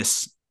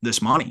this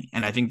money.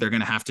 And I think they're going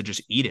to have to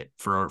just eat it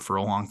for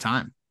a long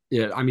time.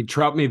 Yeah. I mean,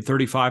 Trout made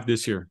 35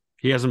 this year.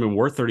 He hasn't been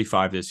worth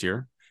 35 this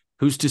year.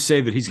 Who's to say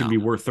that he's going to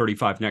be worth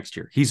 35 next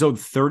year? He's owed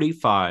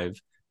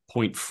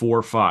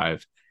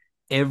 35.45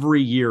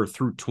 every year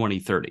through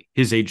 2030,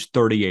 his age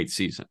 38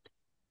 season.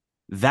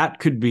 That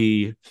could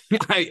be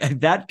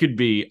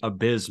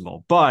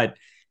abysmal, but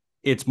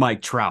it's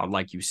Mike Trout,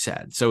 like you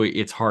said. So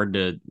it's hard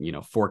to,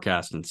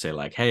 forecast and say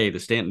hey, the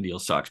Stanton deal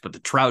sucks, but the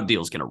Trout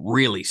deal is going to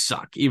really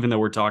suck, even though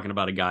we're talking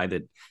about a guy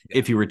that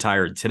if he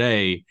retired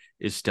today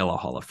is still a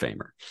Hall of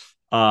Famer.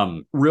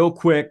 Real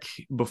quick,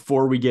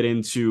 before we get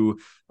into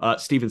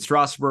Steven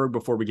Strasburg,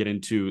 before we get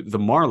into the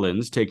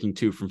Marlins taking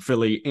 2 from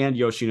Philly and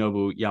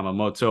Yoshinobu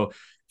Yamamoto,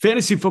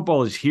 fantasy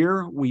football is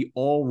here. We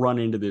all run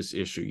into this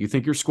issue. You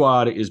think your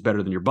squad is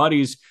better than your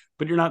buddies,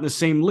 but you're not in the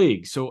same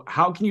league. So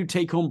how can you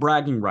take home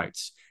bragging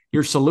rights?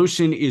 Your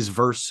solution is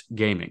Verse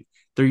Gaming.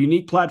 Their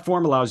unique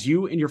platform allows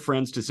you and your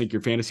friends to sync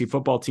your fantasy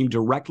football team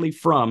directly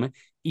from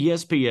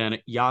ESPN,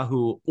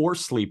 Yahoo, or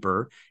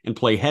Sleeper and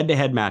play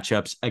head-to-head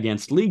matchups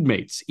against league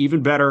mates.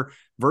 Even better,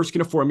 Verse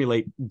can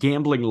formulate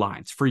gambling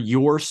lines for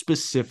your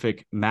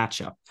specific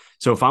matchup.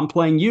 So if I'm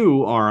playing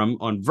you, Aram,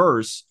 on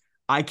Verse,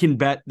 I can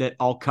bet that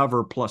I'll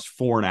cover plus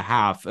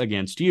 4.5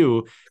 against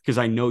you because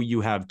I know you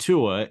have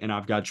Tua and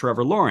I've got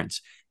Trevor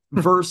Lawrence.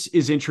 Verse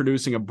is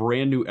introducing a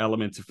brand new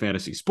element to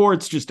fantasy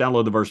sports. Just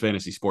download the Verse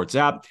Fantasy Sports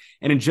app,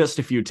 and in just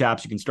a few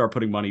taps, you can start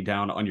putting money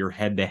down on your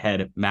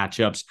head-to-head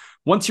matchups.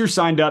 Once you're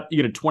signed up,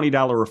 you get a $20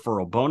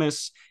 referral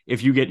bonus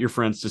if you get your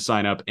friends to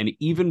sign up, and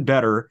even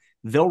better,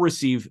 they'll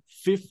receive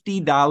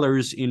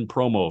 $50 in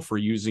promo for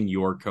using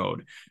your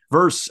code.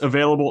 Verse,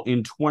 available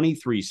in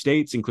 23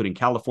 states, including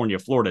California,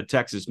 Florida,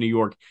 Texas, New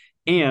York,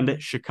 and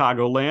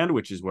Chicagoland,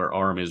 which is where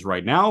Aram is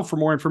right now. For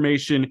more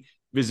information,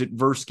 visit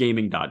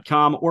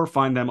versegaming.com or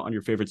find them on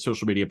your favorite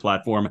social media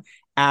platform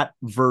at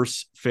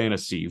Verse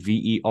Fantasy,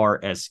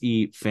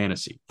 VERSE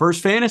Fantasy.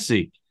 Verse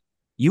Fantasy,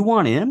 you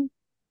want in?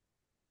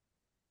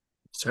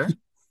 Sir?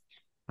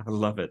 I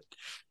love it.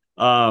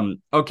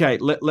 Okay,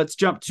 let's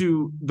jump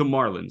to the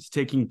Marlins,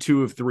 taking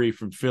 2 of 3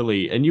 from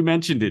Philly. And you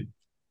mentioned it.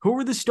 Who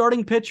were the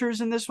starting pitchers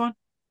in this one?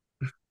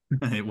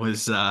 It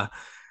was,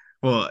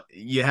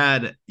 you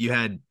had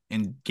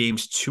in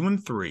games 2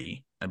 and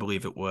 3, I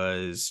believe it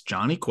was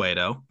Johnny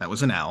Cueto. That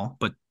was an L,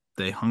 but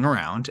they hung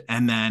around.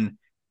 And then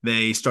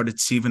they started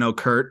Stephen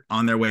O'Kurt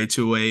on their way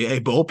to a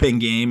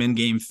bullpen game in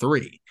game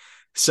 3.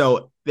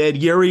 So they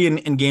had Yuri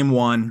in game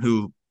 1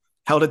 who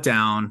held it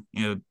down,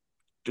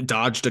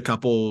 dodged a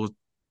couple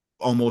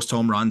almost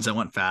home runs that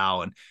went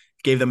foul and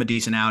gave them a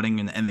decent outing,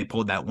 and they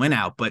pulled that win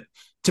out. But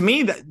to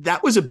me,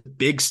 that was a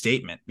big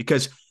statement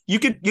because you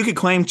could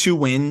claim 2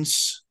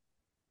 wins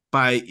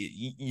by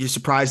you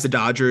surprise the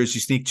Dodgers,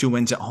 you sneak 2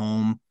 wins at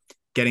home,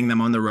 getting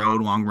them on the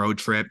road, long road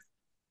trip.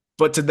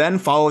 But to then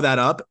follow that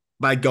up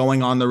by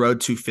going on the road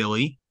to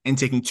Philly and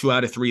taking 2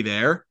 out of 3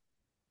 there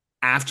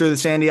after the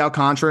Sandy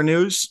Alcantara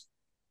news,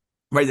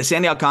 right? The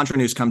Sandy Alcantara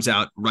news comes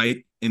out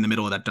right in the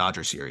middle of that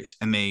Dodger series,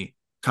 and they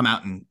come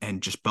out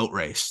and just boat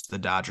race the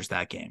Dodgers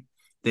that game.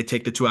 They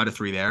take the 2 out of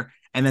 3 there,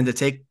 and then to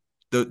take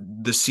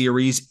the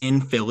series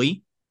in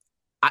Philly.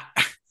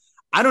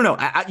 I don't know.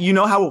 You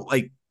know how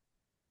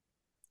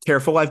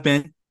careful I've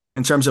been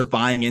in terms of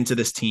buying into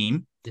this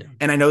team. Yeah.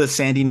 And I know the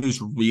Sandy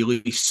news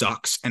really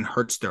sucks and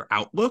hurts their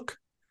outlook.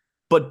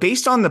 But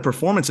based on the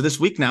performance of this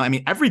week now, I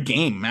mean, every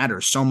game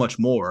matters so much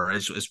more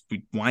as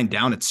we wind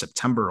down at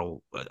September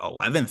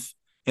 11th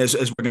as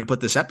we're going to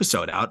put this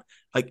episode out.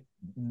 Like,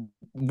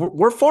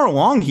 we're far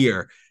along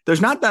here.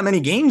 There's not that many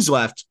games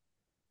left.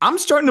 I'm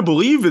starting to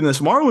believe in this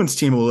Marlins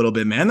team a little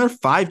bit, man. They're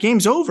 5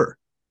 games over.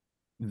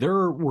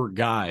 There were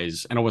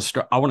guys, and I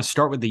want to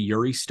start with the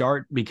Yuri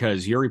start,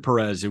 because Yuri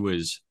Perez, it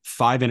was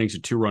 5 innings, a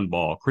 2-run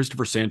ball.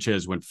 Christopher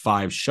Sanchez went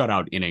 5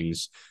 shutout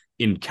innings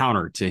in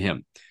counter to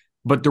him.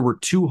 But there were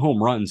 2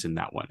 home runs in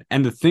that one.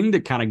 And the thing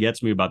that kind of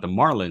gets me about the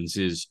Marlins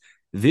is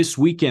this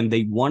weekend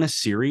they won a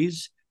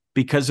series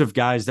because of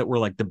guys that were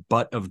like the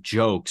butt of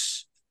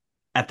jokes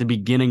at the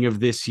beginning of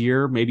this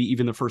year, maybe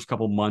even the first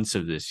couple months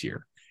of this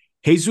year.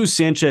 Jesus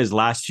Sanchez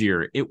last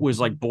year, it was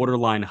like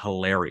borderline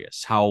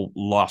hilarious how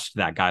lost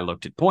that guy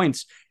looked at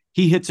points.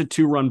 He hits a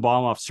 2-run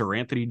bomb off Sir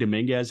Anthony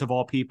Dominguez, of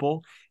all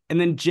people. And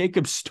then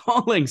Jacob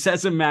Stallings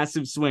has a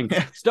massive swing.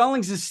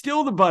 Stallings is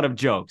still the butt of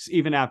jokes,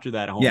 even after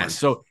that home run.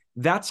 So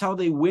that's how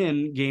they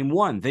win game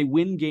 1. They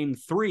win game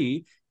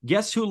 3.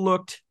 Guess who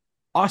looked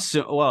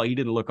awesome? Well, he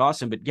didn't look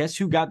awesome, but guess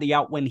who got the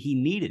out when he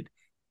needed?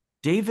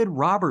 David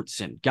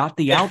Robertson got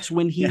the outs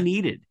when he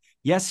needed.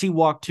 Yes, he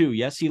walked 2.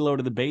 Yes, he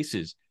loaded the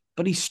bases.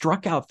 But he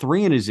struck out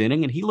 3 in his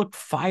inning, and he looked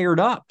fired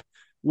up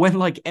when,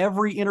 like,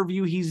 every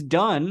interview he's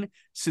done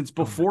since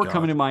before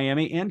coming to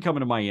Miami,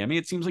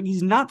 it seems like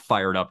he's not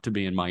fired up to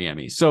be in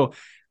Miami. So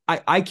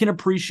I can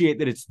appreciate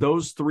that it's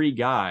those 3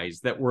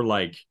 guys that were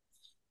like,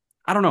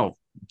 I don't know,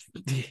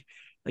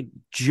 like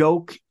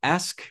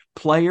joke-esque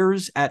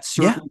players at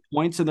certain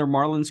points in their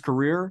Marlins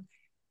career,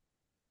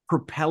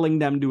 propelling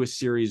them to a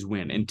series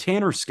win. And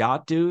Tanner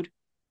Scott, dude,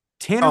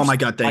 oh my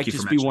God, thank you for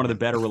just be one of the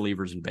better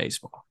relievers in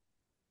baseball.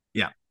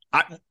 Yeah.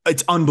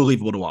 It's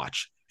unbelievable to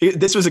watch.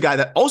 This was a guy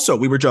that also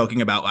we were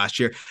joking about last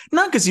year,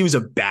 not because he was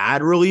a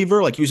bad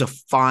reliever, like he was a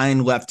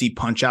fine lefty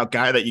punch out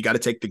guy that you got to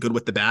take the good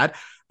with the bad.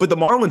 But the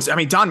Marlins, I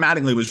mean, Don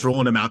Mattingly was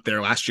rolling him out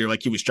there last year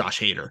like he was Josh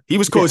Hader. He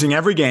was closing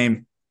every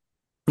game,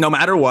 no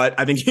matter what.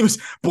 I think he was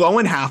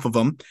blowing half of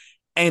them.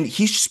 And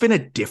he's just been a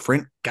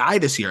different guy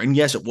this year. And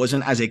yes, it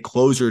wasn't as a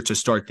closer to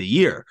start the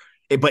year,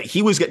 but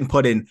he was getting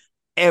put in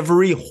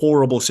every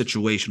horrible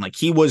situation. Like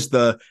he was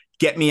the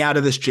get me out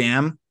of this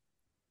jam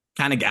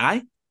kind of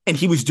guy. And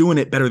he was doing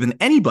it better than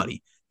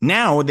anybody.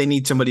 Now they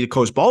need somebody to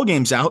close ball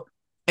games out.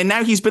 And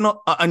now he's been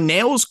a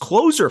nails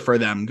closer for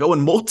them,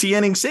 going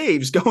multi-inning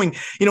saves, going,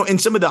 in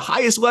some of the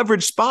highest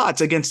leverage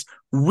spots against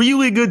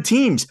really good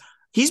teams.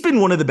 He's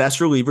been one of the best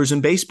relievers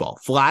in baseball,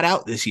 flat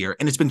out this year.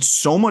 And it's been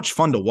so much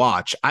fun to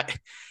watch.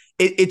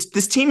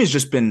 This team has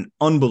just been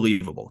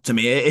unbelievable to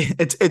me.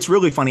 It's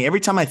really funny.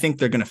 Every time I think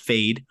they're going to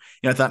fade,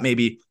 I thought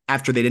maybe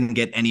after they didn't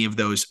get any of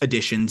those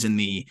additions in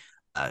the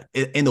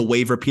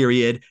waiver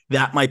period,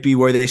 that might be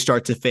where they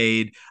start to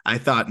fade. I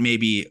thought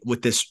maybe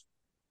with this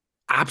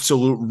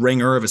absolute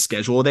ringer of a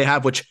schedule they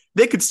have, which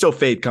they could still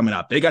fade coming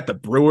up. They got the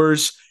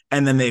Brewers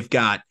and then they've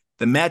got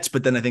the Mets,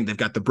 but then I think they've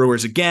got the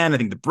Brewers again. I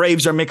think the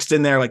Braves are mixed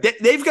in there. Like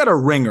they've got a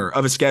ringer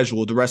of a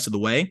schedule the rest of the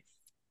way.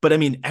 But I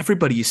mean,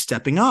 everybody is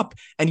stepping up.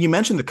 And you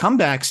mentioned the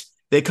comebacks.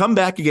 They come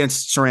back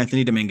against Sir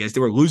Anthony Dominguez.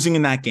 They were losing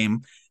in that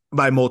game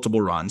by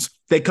multiple runs.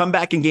 They come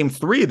back in game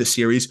 3 of the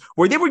series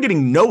where they were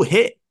getting no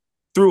hit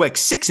through like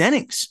 6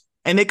 innings,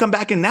 and they come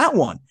back in that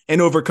one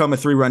and overcome a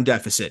 3-run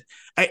deficit.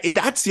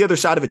 That's the other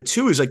side of it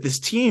too, is like this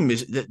team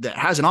that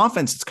has an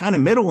offense that's kind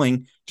of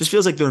middling, just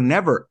feels like they're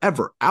never,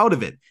 ever out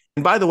of it.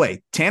 And by the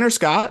way, Tanner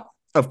Scott,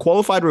 of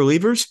qualified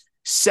relievers,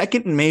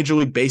 second in Major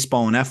League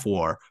Baseball in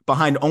FWAR,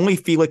 behind only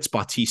Felix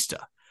Bautista.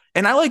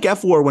 And I like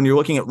FWAR when you're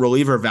looking at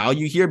reliever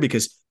value here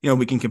because,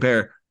 we can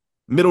compare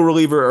middle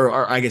reliever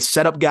or I guess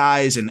setup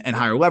guys and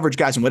higher leverage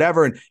guys and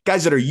whatever. And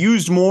guys that are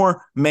used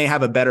more may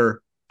have a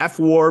better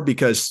FWAR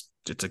because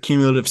it's a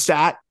cumulative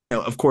stat.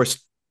 Of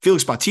course,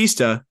 Felix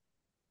Bautista,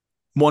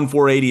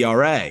 1.48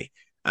 ERA,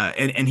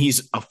 and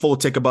he's a full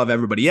tick above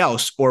everybody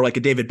else, or like a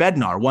David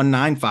Bednar,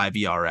 1.95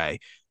 ERA.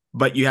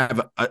 But you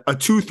have a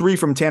 2.3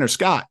 from Tanner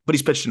Scott, but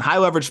he's pitched in high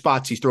leverage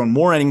spots. He's thrown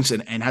more innings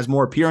and has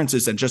more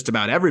appearances than just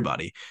about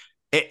everybody.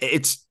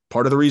 It's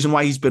part of the reason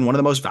why he's been one of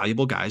the most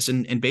valuable guys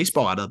in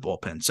baseball out of the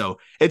bullpen. So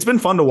it's been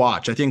fun to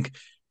watch. I think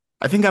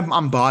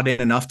I'm bought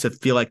in enough to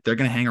feel like they're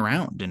going to hang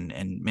around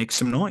and make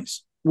some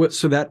noise. Well,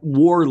 so that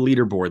WAR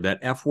leaderboard,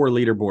 that FWAR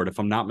leaderboard, if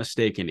I'm not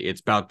mistaken,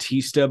 it's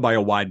Bautista by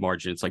a wide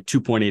margin. It's like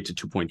 2.8 to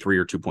 2.3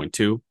 or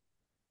 2.2.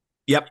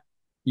 Yep.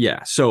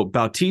 Yeah. So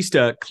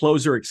Bautista,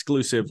 closer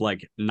exclusive,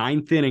 like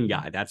 9th inning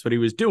guy. That's what he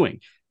was doing.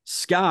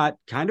 Scott,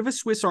 kind of a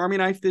Swiss Army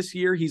knife this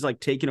year. He's like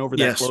taken over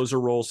that closer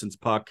role since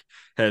Puck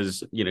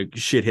has,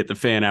 shit hit the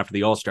fan after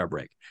the All-Star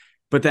break.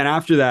 But then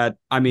after that,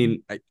 I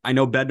mean, I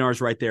know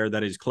Bednar's right there.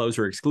 That is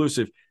closer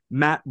exclusive.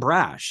 Matt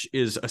Brash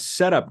is a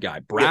setup guy.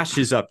 Brash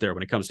is up there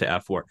when it comes to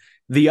F4.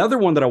 The other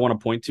one that I want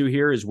to point to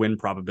here is win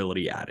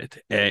probability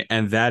added,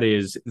 and that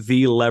is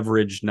the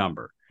leverage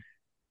number.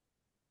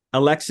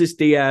 Alexis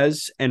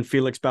Diaz and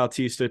Felix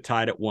Bautista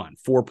tied at 1,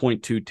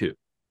 4.22.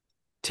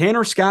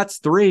 Tanner Scott's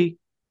 3.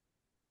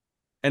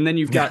 And then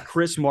you've got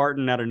Chris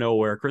Martin out of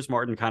nowhere. Chris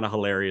Martin kind of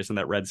hilarious in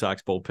that Red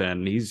Sox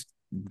bullpen. He's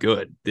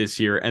good this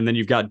year. And then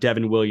you've got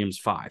Devin Williams,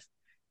 5.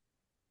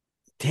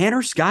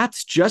 Tanner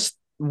Scott's just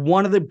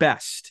one of the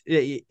best.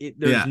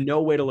 There's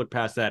no way to look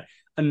past that.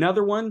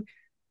 Another one,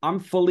 I'm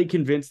fully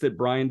convinced that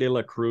Brian De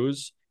La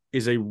Cruz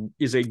is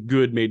a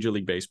good Major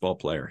League Baseball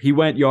player. He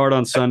went yard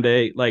on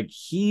Sunday. Like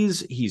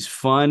he's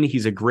fun.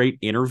 He's a great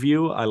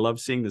interview. I love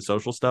seeing the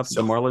social stuff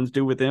the Marlins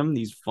do with him.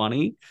 He's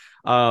funny.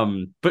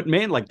 But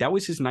man, like that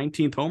was his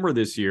 19th homer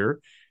this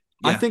year.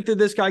 Yeah. I think that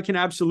this guy can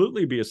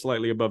absolutely be a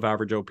slightly above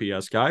average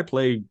OPS guy,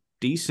 play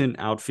decent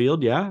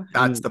outfield. Yeah.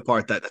 That's the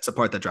part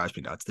that drives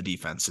me nuts. The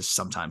defense is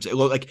sometimes it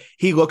look like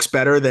he looks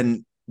better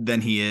than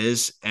he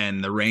is,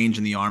 and the range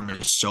and the arm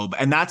is so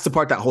bad. And that's the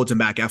part that holds him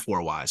back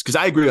F4 wise. Cause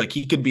I agree. Like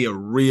he could be a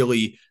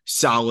really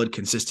solid,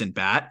 consistent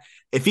bat.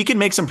 If he can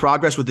make some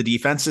progress with the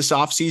defense this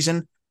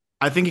offseason,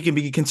 I think he can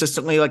be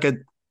consistently like a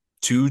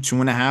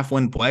 2.5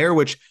 win player,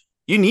 which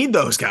you need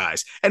those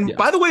guys. And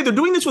by the way, they're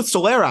doing this with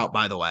Soler out,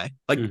 by the way.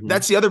 Like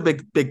that's the other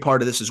big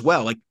part of this as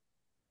well. Like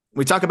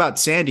we talk about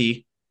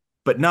Sandy,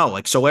 but no,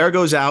 like Soler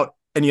goes out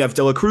and you have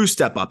De La Cruz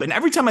step up. And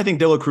every time I think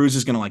De La Cruz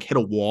is going to like hit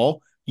a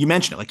wall, you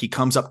mentioned it, like he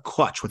comes up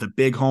clutch with a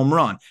big home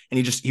run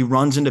and he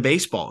runs into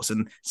baseballs.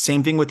 And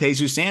same thing with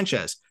Jesus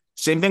Sanchez.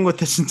 Same thing with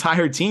this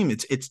entire team.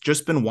 It's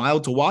just been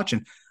wild to watch.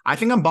 And I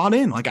think I'm bought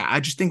in. Like I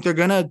just think they're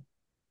going to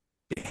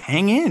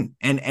hang in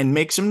and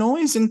make some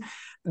noise. And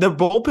the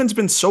bullpen's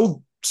been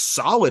so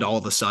solid all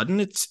of a sudden.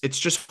 It's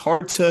just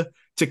hard to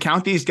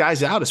count these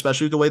guys out,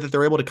 especially the way that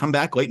they're able to come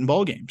back late in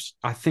ball games.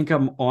 I think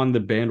I'm on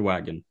the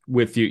bandwagon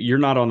with you. You're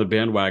not on the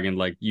bandwagon.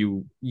 Like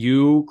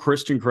you,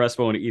 Christian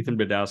Crespo and Ethan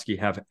Badowski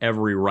have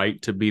every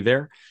right to be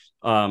there.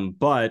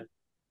 But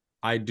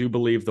I do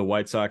believe the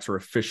White Sox are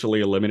officially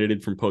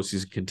eliminated from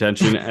postseason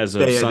contention as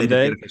of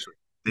Sunday.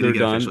 They're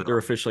done. They're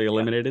officially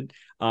eliminated.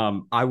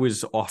 I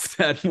was off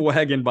that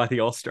wagon by the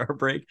All-Star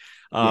break.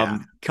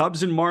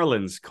 Cubs and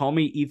Marlins. Call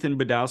me Ethan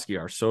Badowski,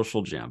 our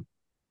social gem.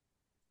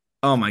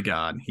 Oh my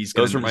God,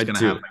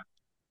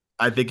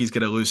 I think he's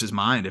gonna lose his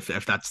mind if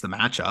that's the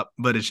matchup.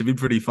 But it should be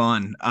pretty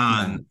fun.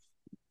 I'm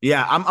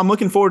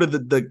looking forward to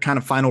the kind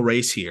of final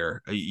race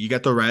here. You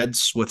got the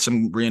Reds with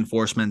some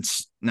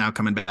reinforcements now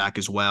coming back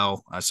as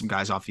well. Some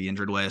guys off the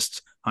injured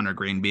list. Hunter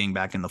Green being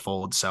back in the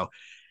fold. So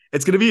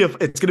it's gonna be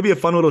a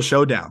fun little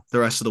showdown the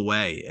rest of the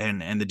way.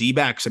 And the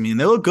D-backs, I mean,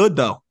 they look good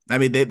though. I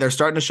mean, they're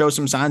starting to show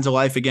some signs of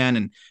life again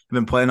and have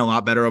been playing a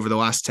lot better over the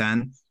last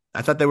 10.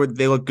 I thought they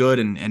looked good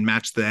and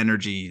matched the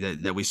energy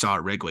that we saw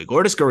at Wrigley.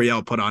 Lourdes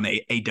Gurriel put on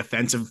a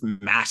defensive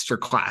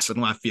masterclass in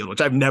left field,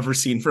 which I've never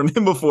seen from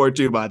him before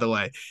too, by the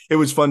way. It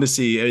was fun to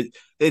see.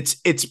 It's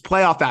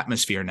playoff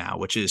atmosphere now,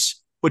 which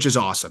is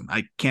awesome.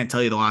 I can't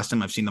tell you the last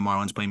time I've seen the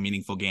Marlins play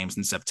meaningful games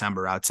in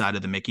September outside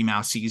of the Mickey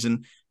Mouse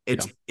season.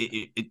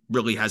 It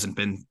really hasn't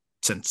been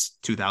since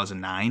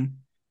 2009.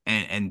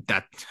 And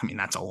that, I mean,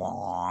 that's a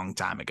long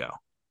time ago.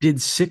 Did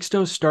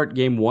Sixto start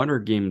game 1 or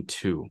game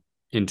 2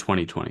 in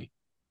 2020?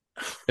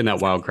 In that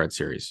wild card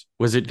series,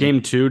 was it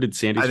game 2? Did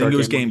Sandy? I think it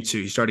was game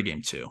 2. He started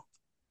game 2.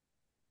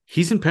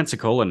 He's in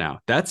Pensacola now.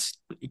 That's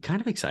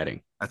kind of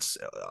exciting. That's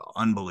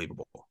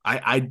unbelievable.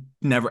 I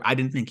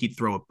didn't think he'd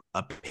throw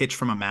a pitch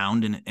from a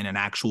mound in an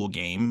actual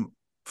game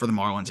for the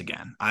Marlins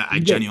again. I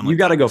genuinely, you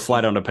got to go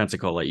fly down to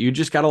Pensacola. You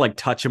just got to like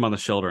touch him on the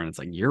shoulder, and it's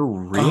like, you're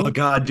real. Oh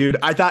God, dude!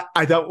 I thought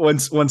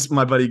once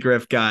my buddy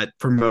Griff got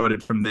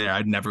promoted from there,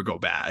 I'd never go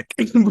back.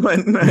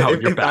 But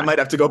back. I might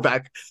have to go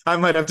back. I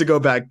might have to go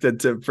back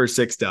to for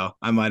Sixto.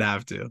 I might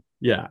have to.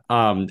 Yeah.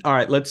 All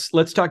right. Let's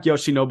talk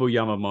Yoshinobu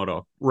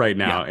Yamamoto right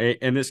now. Yeah.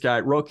 And this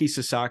guy, Roki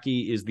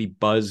Sasaki, is the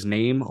buzz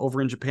name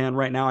over in Japan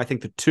right now. I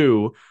think the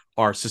two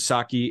are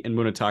Sasaki and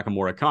Munetaka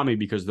Murakami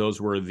because those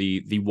were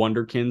the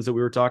wonderkins that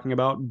we were talking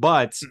about.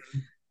 But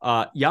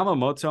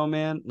Yamamoto,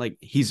 man, like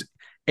he's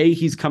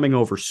coming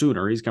over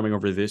sooner. He's coming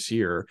over this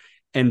year.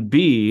 And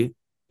B,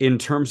 in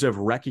terms of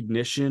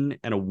recognition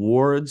and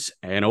awards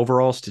and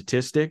overall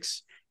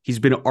statistics, he's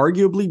been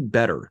arguably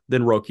better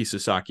than Roki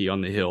Sasaki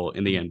on the hill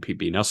in the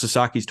NPB. Now,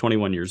 Sasaki's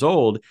 21 years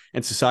old,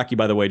 and Sasaki,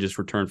 by the way, just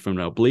returned from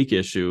an oblique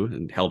issue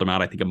and held him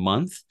out, I think, a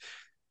month.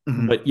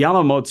 Mm-hmm. But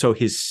Yamamoto,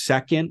 his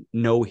second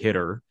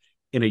no-hitter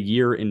in a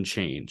year and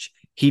change.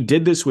 He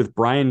did this with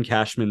Brian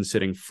Cashman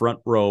sitting front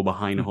row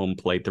behind home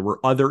plate. There were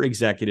other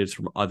executives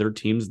from other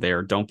teams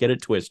there. Don't get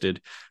it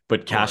twisted.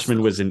 But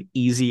Cashman was an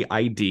easy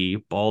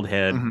ID, bald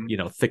head,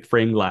 thick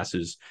frame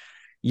glasses.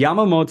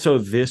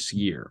 Yamamoto this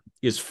year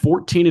is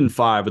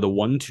 14-5 with a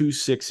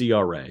 1.26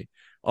 ERA,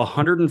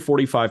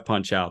 145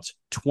 punch outs,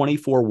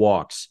 24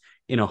 walks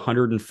in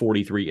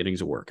 143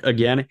 innings of work.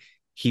 Again,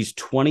 he's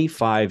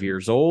 25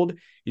 years old.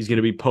 He's going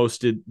to be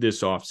posted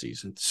this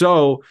offseason.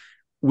 So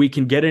we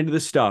can get into the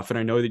stuff, and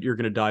I know that you're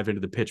going to dive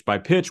into the pitch by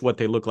pitch, what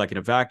they look like in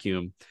a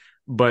vacuum,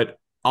 but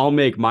I'll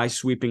make my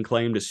sweeping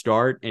claim to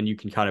start, and you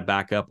can kind of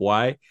back up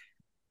why.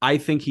 I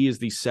think he is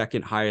the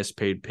second highest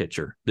paid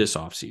pitcher this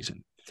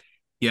offseason.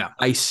 Yeah.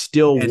 I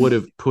still would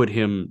have put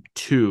him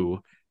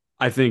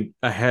I think,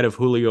 ahead of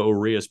Julio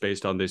Urias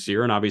based on this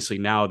year. And obviously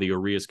now the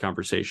Urias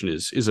conversation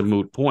is a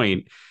moot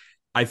point.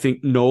 I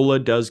think Nola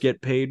does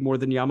get paid more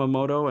than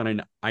Yamamoto.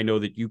 And I know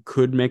that you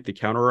could make the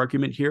counter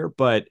argument here,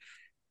 but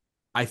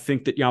I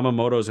think that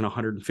Yamamoto is an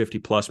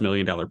 $150+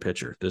 million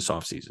pitcher this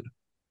offseason.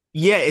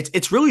 Yeah,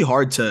 it's really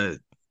hard to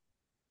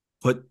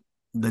put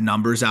the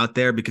numbers out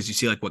there because you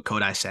see like what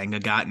Kodai Senga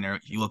got, and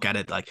you look at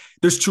it like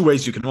there's two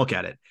ways you can look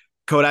at it.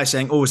 Kodai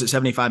Senga, was it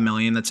 75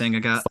 million that Senga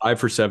got? 5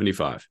 for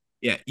 75.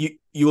 Yeah,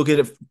 you look at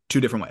it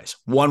two different ways.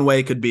 One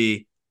way could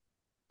be,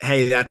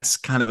 hey, that's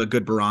kind of a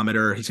good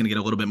barometer. He's going to get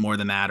a little bit more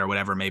than that, or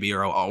whatever, maybe,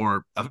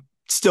 or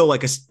still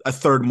like a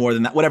third more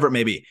than that, whatever it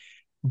may be.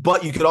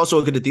 But you could also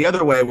look at it the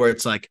other way, where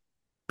it's like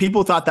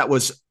people thought that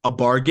was a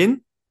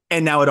bargain,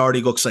 and now it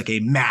already looks like a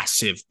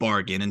massive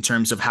bargain in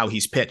terms of how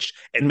he's pitched,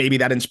 and maybe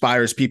that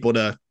inspires people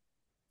to,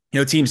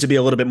 teams to be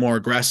a little bit more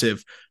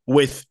aggressive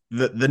with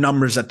the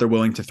numbers that they're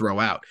willing to throw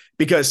out.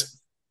 Because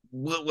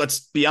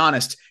let's be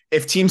honest,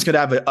 if teams could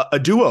have a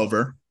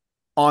do-over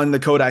on the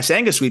Kodai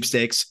Senga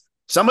sweepstakes,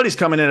 somebody's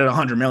coming in at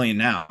 100 million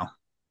now.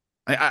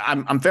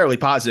 I'm fairly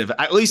positive.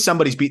 At least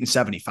somebody's beating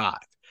 75.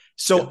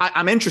 So yeah.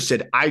 I'm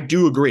interested. I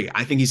do agree.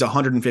 I think he's a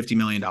 $150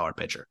 million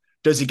pitcher.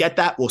 Does he get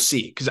that? We'll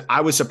see. Because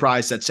I was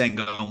surprised that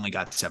Senga only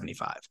got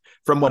 75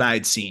 from what I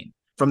had seen,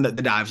 from the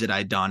dives that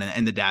I'd done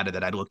and the data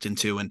that I'd looked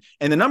into and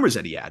the numbers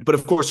that he had. But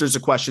of course, there's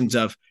the questions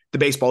of the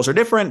baseballs are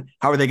different.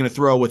 How are they going to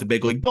throw with a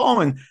big league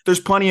ball? And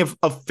there's plenty of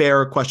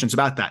fair questions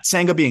about that.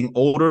 Senga being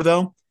older,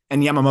 though,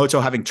 and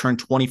Yamamoto having turned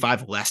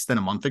 25 less than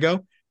a month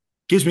ago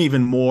gives me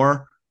even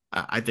more,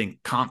 I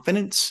think,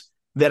 confidence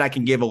that I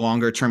can give a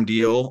longer term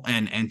deal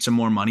and some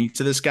more money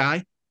to this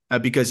guy.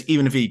 Because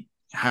even if he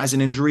has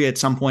an injury at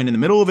some point in the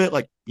middle of it,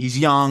 like he's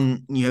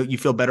young, you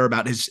feel better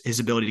about his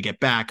ability to get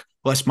back,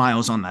 less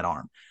miles on that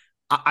arm.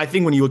 I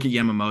think when you look at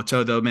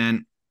Yamamoto, though,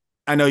 man,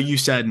 I know you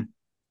said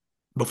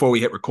before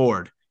we hit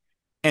record,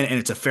 and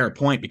it's a fair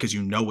point because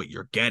you know what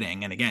you're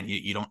getting. And again,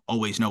 you don't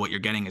always know what you're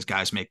getting as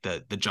guys make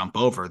the jump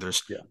over.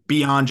 There's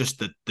beyond just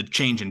the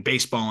change in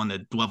baseball and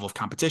the level of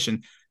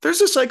competition. There's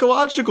a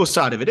psychological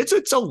side of it.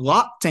 It's a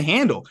lot to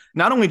handle.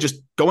 Not only just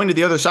going to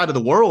the other side of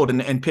the world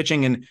and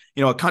pitching in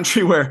a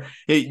country where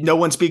no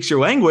one speaks your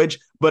language,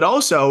 but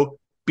also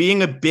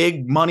being a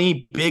big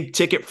money, big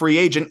ticket free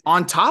agent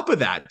on top of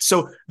that.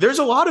 So there's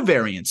a lot of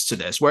variance to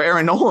this where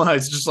Aaron Nola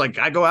is just like,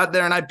 I go out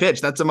there and I pitch.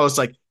 That's the most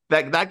like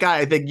that guy.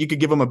 I think you could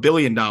give him $1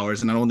 billion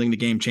and I don't think the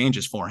game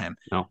changes for him.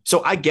 No.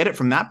 So I get it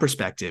from that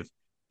perspective.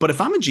 But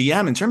if I'm a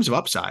GM in terms of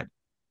upside,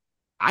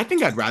 I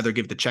think I'd rather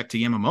give the check to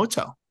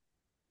Yamamoto.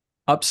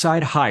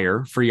 Upside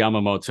higher for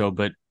Yamamoto,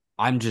 but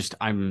I'm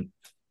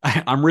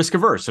risk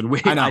averse.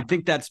 And I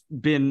think that's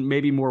been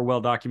maybe more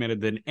well documented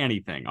than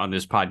anything on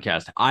this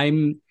podcast.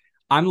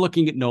 I'm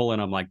looking at Nolan.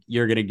 I'm like,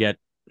 you're going to get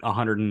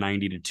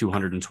 190 to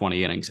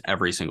 220 innings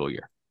every single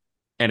year.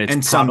 And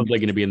it's probably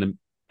going to be in the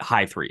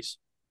high threes.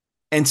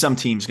 And some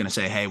team's going to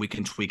say, hey, we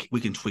can tweak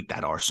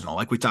that arsenal.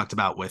 Like we talked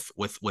about with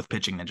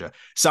Pitching Ninja.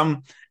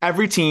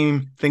 Every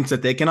team thinks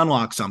that they can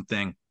unlock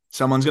something.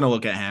 Someone's going to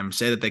look at him,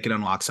 say that they can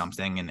unlock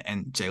something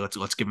and say,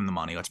 let's give him the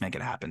money. Let's make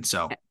it happen.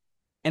 So.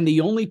 And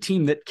the only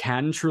team that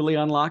can truly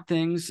unlock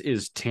things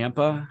is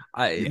Tampa.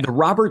 The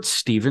Robert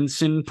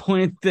Stevenson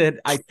point that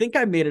I think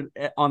I made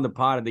it on the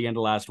pod at the end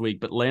of last week,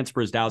 but Lance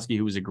Brzezowski,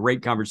 who was a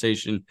great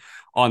conversation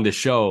on the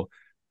show.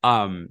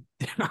 I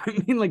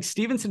mean, like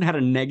Stevenson had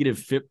a negative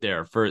FIP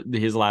there for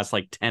his last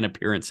 10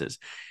 appearances.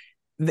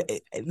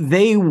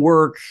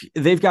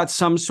 They've got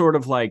some sort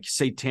of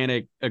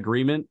satanic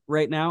agreement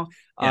right now.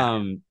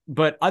 Yeah.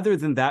 But other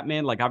than that,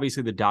 man,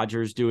 obviously the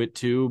Dodgers do it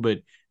too, but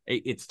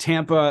it's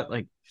Tampa.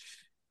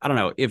 I don't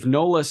know if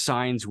Nola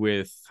signs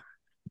with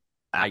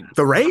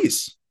the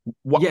Rays.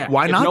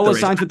 Why not? If Nola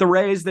signs with the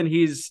Rays, then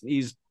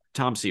he's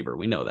Tom Seaver.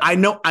 We know that.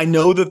 I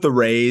know that the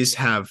Rays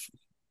have,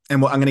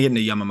 and I'm going to get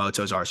into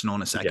Yamamoto's arsenal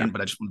in a second,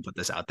 but I just want to put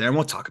this out there, and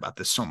we'll talk about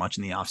this so much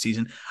in the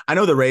offseason. I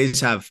know the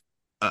Rays have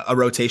a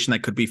rotation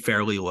that could be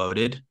fairly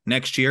loaded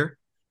next year,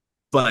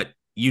 but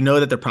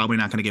that they're probably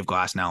not going to give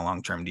Glasnow a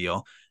long-term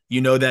deal.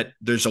 That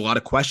there's a lot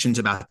of questions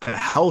about the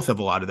health of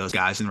a lot of those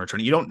guys in return.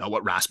 You don't know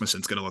what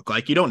Rasmussen's going to look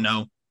like. You don't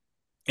know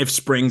if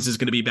Springs is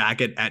going to be back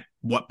at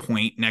what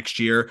point next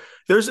year.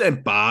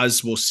 And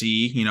Boz, we'll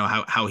see,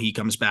 how he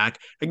comes back.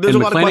 There's and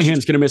a lot of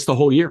questions. Going to miss the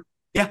whole year.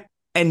 Yeah.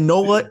 And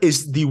Nola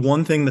is the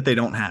one thing that they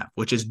don't have,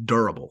 which is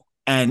durable.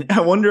 And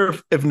I wonder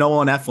if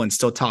Nola and Eflin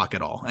still talk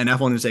at all. And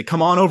Eflin would say,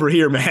 come on over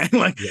here, man.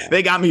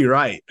 They got me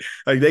right.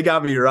 They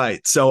got me right.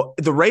 So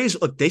the Rays,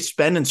 look, they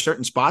spend in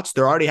certain spots.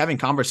 They're already having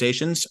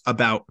conversations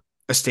about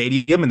a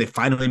stadium, and they're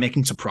finally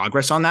making some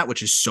progress on that,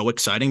 which is so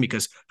exciting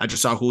because I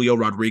just saw Julio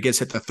Rodriguez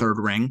hit the third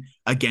ring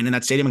again in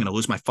that stadium. I'm going to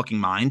lose my fucking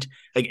mind.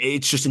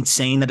 It's just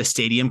insane that a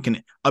stadium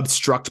can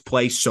obstruct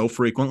play so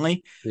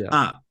frequently.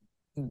 Yeah.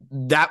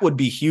 That would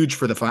be huge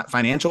for the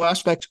financial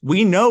aspect.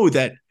 We know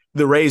that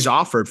the Rays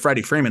offered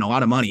Freddie Freeman a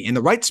lot of money in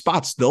the right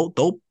spots. They'll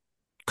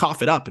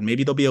cough it up, and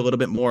maybe they'll be a little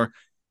bit more,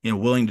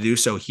 willing to do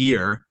so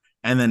here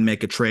and then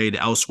make a trade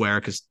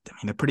elsewhere. Cause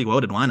they're pretty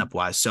loaded lineup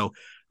wise. So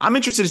I'm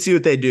interested to see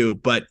what they do,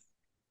 but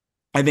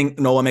I think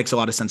Nola makes a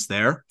lot of sense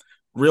there.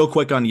 Real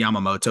quick on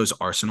Yamamoto's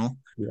arsenal.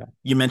 Yeah.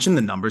 You mentioned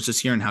the numbers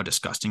this year and how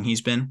disgusting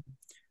he's been.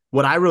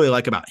 What I really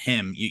like about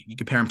him, you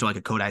compare him to a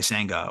Kodai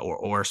Senga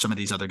or some of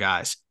these other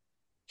guys.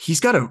 He's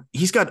got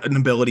an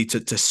ability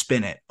to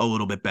spin it a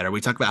little bit better.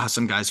 We talk about how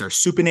some guys are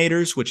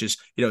supinators, which is,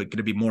 going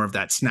to be more of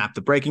that snap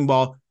the breaking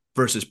ball.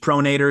 versus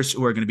pronators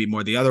who are going to be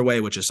more the other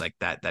way, which is like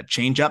that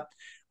change up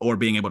or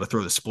being able to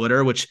throw the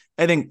splitter, which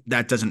I think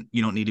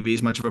you don't need to be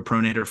as much of a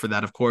pronator for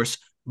that, of course,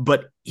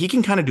 but he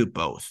can kind of do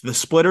both. The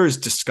splitter is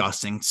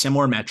disgusting,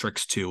 similar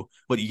metrics to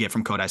what you get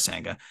from Kodai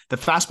Senga. The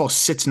fastball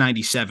sits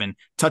 97,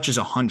 touches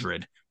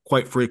 100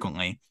 quite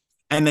frequently.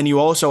 And then you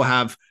also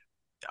have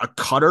a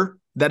cutter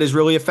that is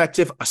really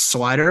effective, a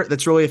slider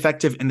that's really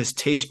effective, and this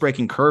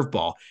taste-breaking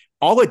curveball,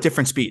 all at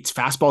different speeds.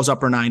 Fastballs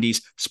upper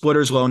 90s,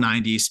 splitters low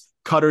 90s,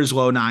 cutters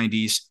low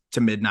 90s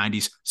to mid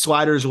 90s,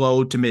 sliders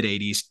low to mid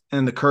 80s,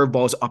 and the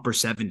curveballs upper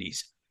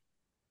 70s.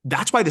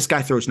 That's why this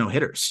guy throws no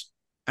hitters,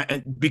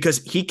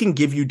 because he can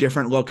give you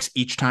different looks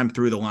each time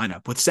through the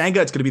lineup. With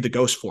Senga, it's going to be the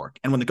ghost fork.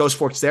 And when the ghost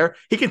fork's there,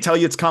 he can tell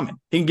you it's coming.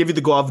 He can give you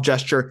the glove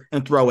gesture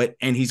and throw it,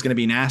 and he's going to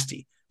be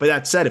nasty. But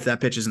that said, if that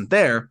pitch isn't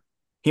there,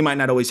 he might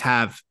not always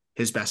have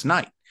his best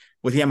night.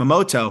 With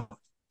Yamamoto,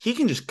 he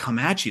can just come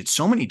at you in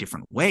so many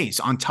different ways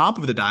on top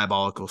of the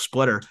diabolical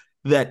splitter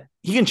that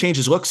he can change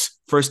his looks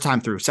first time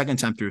through, second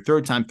time through,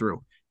 third time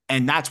through.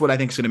 And that's what I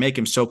think is going to make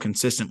him so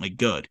consistently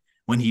good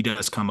when he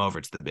does come over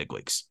to the big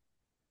leagues.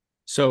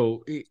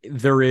 So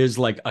there is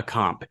like a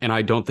comp, and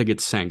I don't think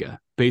it's Senga.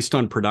 Based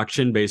on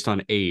production, based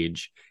on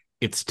age,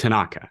 it's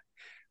Tanaka.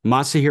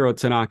 Masahiro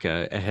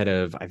Tanaka, ahead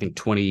of, I think,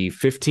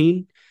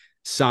 2015,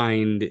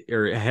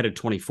 ahead of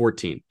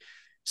 2014,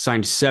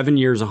 signed 7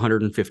 years,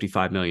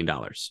 $155 million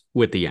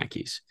with the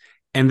Yankees.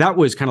 And that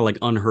was kind of like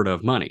unheard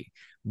of money.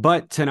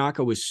 But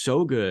Tanaka was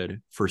so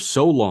good for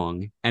so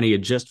long, and he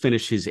had just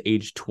finished his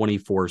age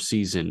 24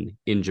 season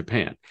in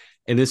Japan.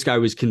 And this guy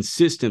was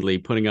consistently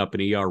putting up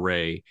an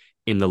ERA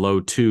in the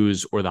low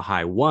twos or the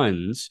high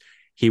ones.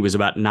 He was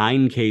about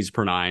 9 Ks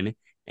per nine,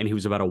 and he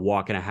was about a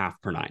walk and a half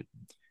per nine.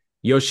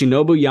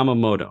 Yoshinobu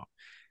Yamamoto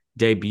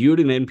debuted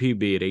in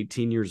NPB at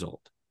 18 years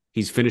old.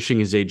 He's finishing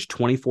his age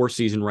 24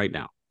 season right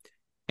now.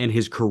 And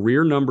his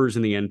career numbers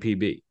in the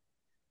NPB,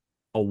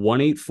 a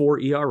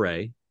 1.84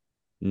 ERA,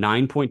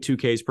 9.2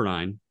 Ks per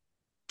nine,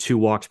 2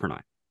 walks per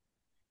nine.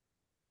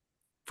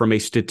 From a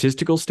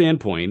statistical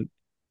standpoint,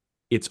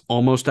 it's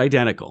almost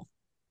identical.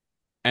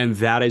 And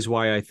that is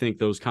why I think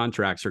those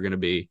contracts are going to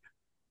be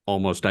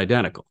almost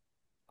identical.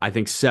 I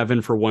think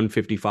 7 for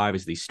 155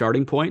 is the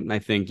starting point. And I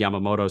think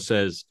Yamamoto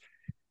says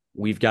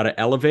we've got to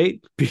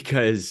elevate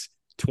because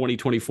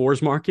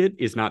 2024's market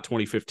is not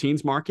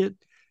 2015's market.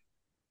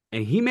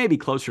 And he may be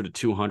closer to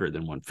 200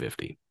 than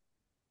 150.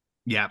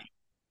 Yeah.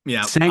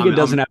 Yeah. Senga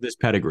doesn't have this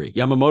pedigree.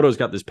 Yamamoto's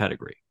got this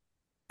pedigree.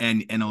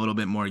 And a little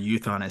bit more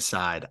youth on his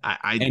side.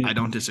 I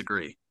don't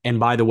disagree. And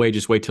by the way,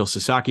 just wait till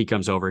Sasaki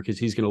comes over, because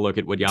he's going to look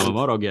at what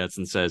Yamamoto gets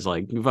and says,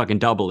 like, you fucking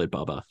double it,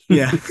 Bubba.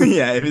 Yeah.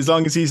 Yeah. As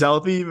long as he's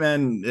healthy,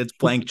 man, it's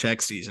blank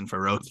check season for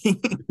Roki.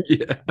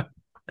 Yeah.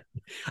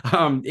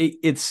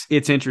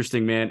 It's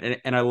interesting, man.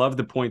 And I love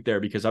the point there,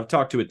 because I've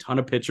talked to a ton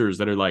of pitchers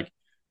that are like,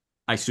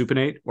 I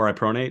supinate or I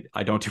pronate.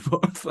 I don't do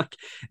both. Like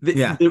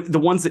the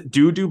ones that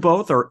do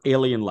both are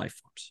alien life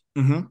forms.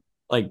 Mm-hmm.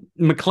 Like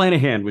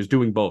McClanahan was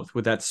doing both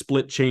with that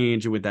split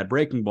change and with that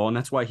breaking ball. And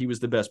that's why he was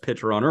the best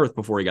pitcher on earth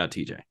before he got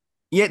TJ.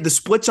 Yeah. The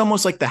split's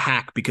almost like the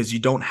hack, because you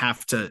don't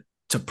have to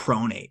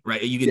pronate,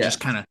 right? You can just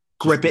kind of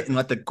grip it and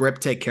let the grip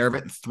take care of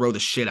it and throw the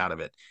shit out of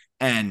it.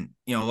 And,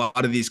 a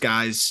lot of these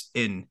guys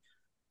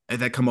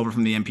that come over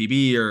from the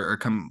MPB or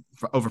come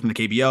over from the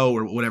KBO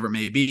or whatever it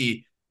may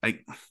be,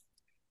 like,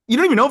 you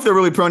don't even know if they're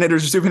really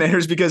pronators or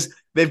supinators, because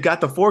they've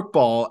got the fork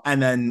ball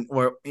and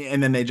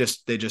then they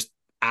just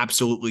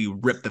absolutely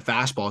rip the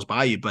fastballs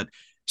by you. But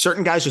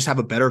certain guys just have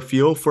a better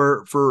feel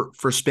for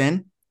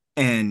spin.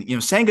 And,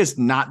 Senga's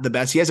not the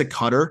best. He has a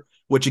cutter,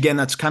 which again,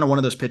 that's kind of one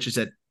of those pitches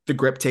that the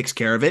grip takes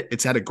care of it.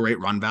 It's had a great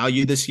run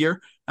value this year.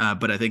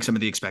 But I think some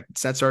of the expected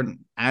sets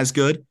aren't as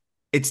good.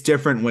 It's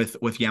different with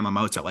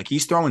Yamamoto. Like,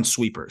 he's throwing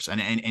sweepers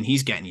and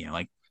he's getting you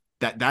like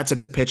that. That's a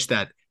pitch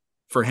that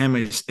for him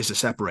is a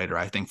separator,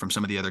 I think, from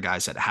some of the other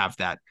guys that have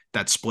that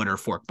splitter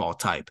forkball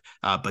type,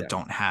 but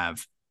don't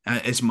have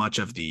as much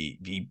of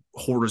the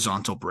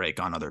horizontal break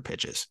on other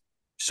pitches.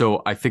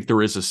 So I think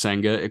there is a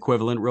Senga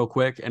equivalent real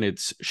quick, and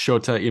it's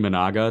Shota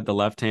Imanaga, the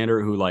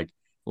left-hander, who like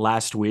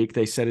last week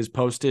they said is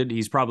posted.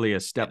 He's probably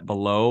a step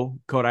below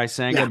Kodai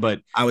Senga,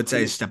 but I would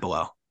say a step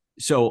below.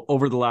 So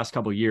over the last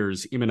couple of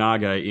years,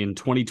 Imanaga in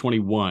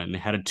 2021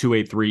 had a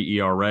 2.83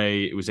 ERA.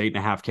 It was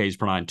 8.5 Ks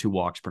per nine, 2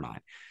 walks per nine.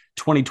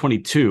 21,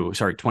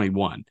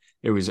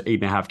 it was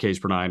 8.5 Ks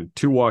per nine,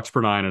 2 walks per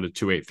nine, and a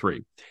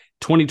 2.83.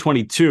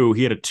 2022,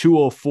 he had a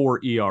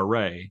 2.04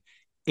 ERA,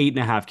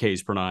 8.5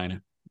 Ks per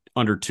nine,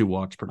 under 2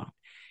 walks per nine.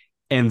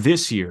 And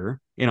this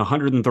year, in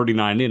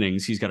 139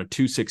 innings, he's got a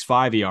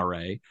 2.65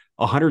 ERA,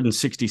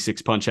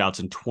 166 punch outs,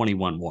 and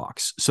 21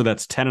 walks. So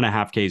that's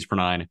 10.5 Ks per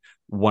nine,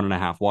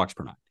 1.5 walks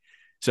per nine.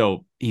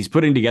 So he's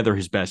putting together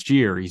his best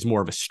year. He's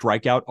more of a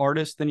strikeout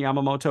artist than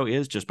Yamamoto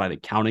is, just by the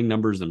counting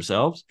numbers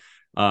themselves.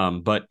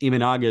 But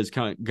Imanaga is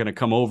going to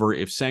come over.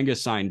 If Senga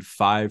signed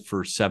 5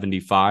 for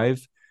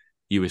 75,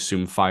 you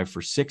assume 5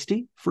 for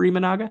 60 for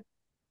Imanaga?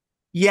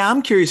 Yeah,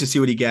 I'm curious to see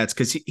what he gets,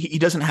 because he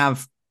doesn't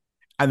have,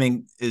 I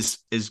mean, as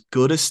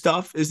good as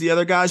stuff as the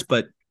other guys,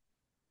 but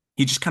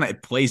he just kind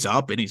of plays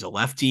up, and he's a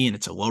lefty, and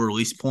it's a low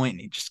release point,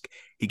 and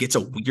he gets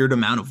a weird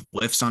amount of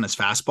lifts on his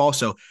fastball.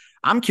 So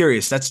I'm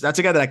curious. That's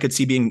a guy that I could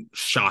see being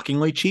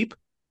shockingly cheap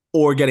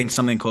or getting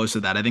something close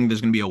to that. I think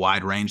there's going to be a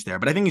wide range there,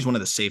 but I think he's one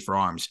of the safer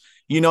arms.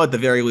 At the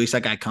very least,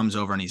 that guy comes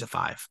over and he's a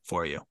 5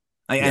 for you.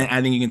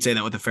 I think you can say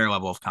that with a fair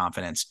level of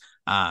confidence.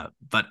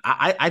 But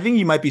I think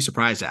you might be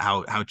surprised at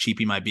how cheap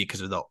he might be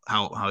because of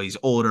how he's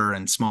older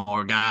and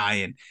smaller guy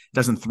and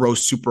doesn't throw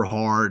super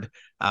hard.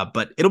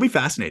 But it'll be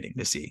fascinating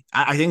to see.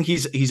 I think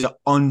he's an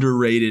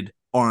underrated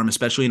arm,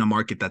 especially in a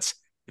market that's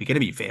going to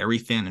be very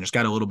thin and just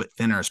got a little bit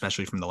thinner,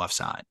 especially from the left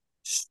side.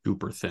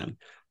 Super thin.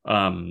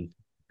 Shohei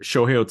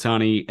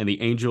Ohtani and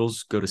the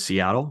Angels go to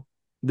Seattle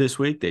this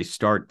week. They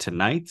start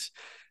tonight.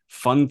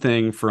 Fun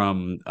thing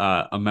from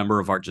a member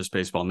of our Just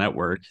Baseball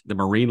Network, the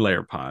Marine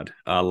Layer Pod,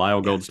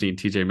 Lyle Goldstein,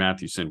 TJ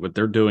Mathewson. What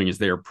they're doing is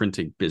they are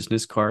printing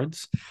business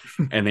cards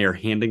and they are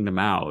handing them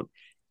out.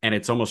 And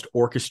it's almost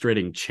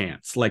orchestrating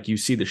chants. Like you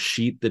see the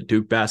sheet that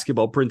Duke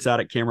basketball prints out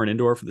at Cameron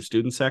Indoor for the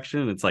student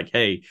section. And it's like,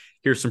 hey,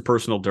 here's some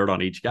personal dirt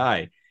on each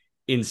guy.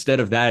 Instead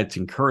of that, it's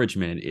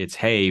encouragement. It's,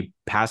 hey,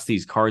 pass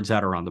these cards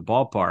out around the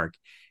ballpark.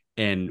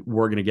 And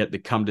we're going to get the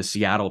come to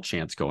Seattle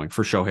chants going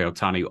for Shohei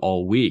Ohtani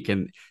all week.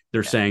 And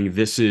they're saying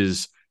this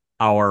is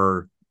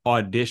our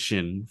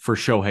audition for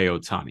Shohei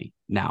Ohtani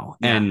now.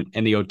 Yeah.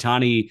 And the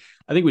Ohtani,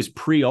 I think it was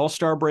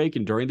pre-All-Star break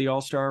and during the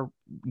All-Star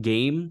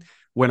game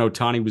when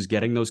Ohtani was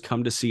getting those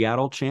come to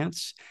Seattle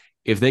chants.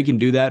 If they can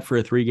do that for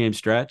a 3-game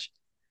stretch,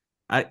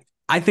 I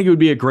think it would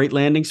be a great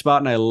landing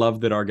spot. And I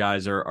love that our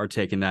guys are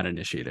taking that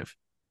initiative.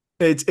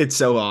 It's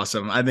so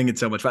awesome. I think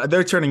it's so much fun.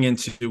 They're turning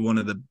into one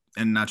of the,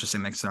 and not just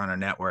saying next they're on our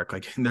network,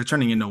 like they're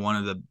turning into one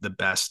of the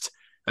best,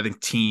 I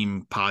think,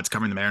 team pods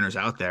covering the Mariners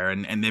out there.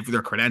 And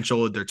they're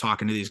credentialed. They're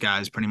talking to these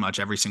guys pretty much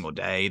every single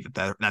day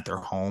that they're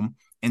home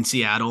in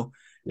Seattle.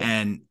 Yeah.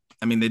 And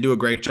I mean, they do a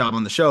great job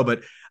on the show,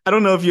 but I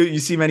don't know if you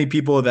see many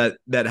people that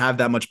have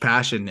that much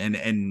passion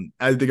and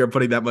I think are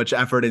putting that much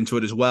effort into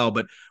it as well.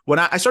 But when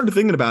I started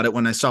thinking about it,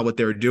 when I saw what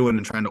they were doing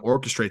and trying to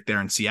orchestrate there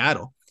in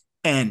Seattle,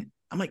 and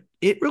I'm like,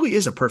 it really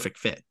is a perfect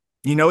fit.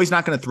 He's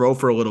not going to throw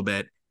for a little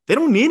bit. They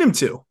don't need him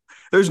to.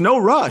 There's no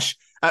rush.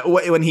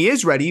 When he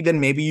is ready, then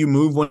maybe you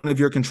move one of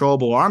your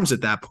controllable arms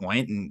at that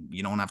point and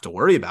you don't have to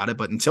worry about it.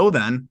 But until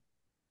then,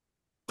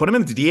 put him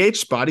in the DH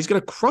spot. He's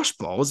going to crush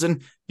balls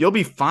and you'll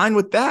be fine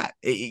with that.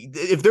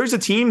 If there's a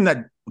team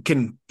that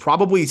can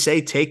probably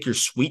say, take your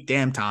sweet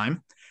damn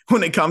time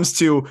when it comes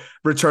to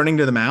returning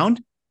to the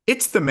mound,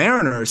 it's the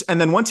Mariners. And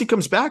then once he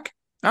comes back,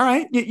 all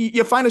right,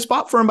 you find a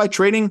spot for him by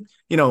trading,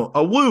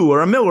 a Wu or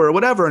a Miller or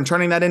whatever and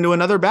turning that into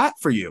another bat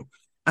for you.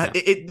 Yeah.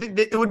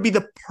 It would be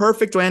the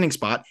perfect landing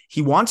spot.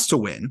 He wants to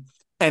win.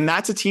 And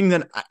that's a team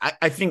that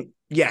I think,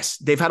 yes,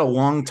 they've had a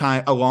long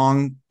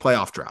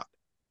playoff drought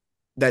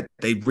that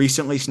they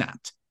recently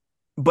snapped.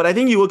 But I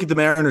think you look at the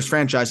Mariners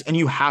franchise and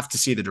you have to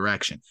see the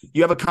direction.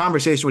 You have a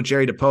conversation with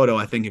Jerry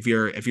Dipoto. I think if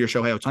you're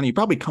Shohei Ohtani, you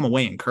probably come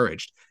away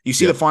encouraged. You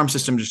see the farm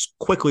system just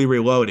quickly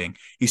reloading.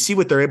 You see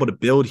what they're able to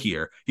build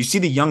here. You see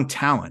the young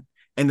talent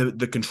and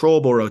the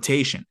controllable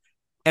rotation.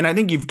 And I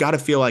think you've got to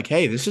feel like,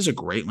 hey, this is a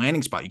great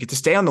landing spot. You get to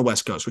stay on the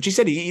West Coast, which he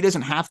said he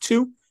doesn't have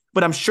to,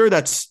 but I'm sure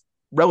that's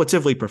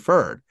relatively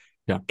preferred.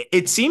 Yeah.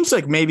 It seems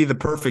like maybe the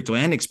perfect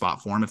landing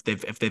spot for him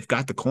if they've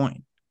got the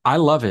coin. I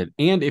love it.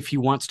 And if he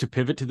wants to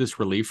pivot to this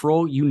relief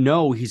role,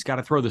 he's got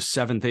to throw the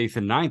 7th, 8th,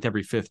 and 9th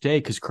every 5th day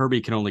because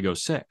Kirby can only go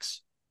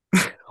 6.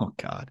 Oh,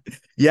 God.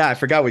 Yeah, I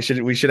forgot we should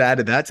have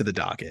added that to the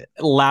docket.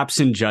 Lapse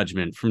in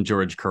judgment from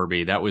George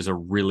Kirby. That was a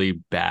really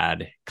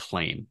bad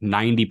claim.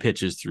 90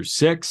 pitches through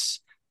 6.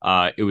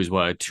 It was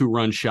a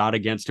 2-run shot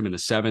against him in the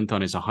 7th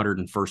on his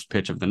 101st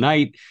pitch of the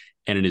night.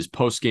 And in his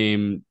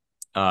post-game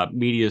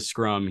media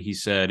scrum, he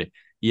said,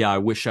 yeah, I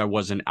wish I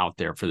wasn't out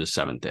there for the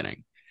 7th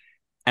inning.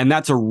 And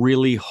that's a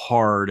really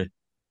hard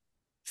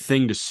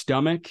thing to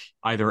stomach,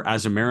 either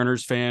as a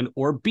Mariners fan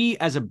or B,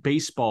 as a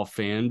baseball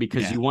fan,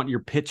 because you want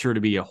your pitcher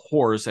to be a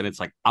horse. And it's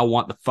like, I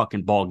want the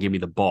fucking ball. Give me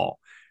the ball.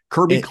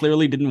 Kirby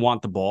clearly didn't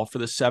want the ball for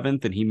the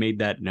 7th, and he made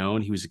that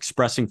known. He was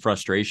expressing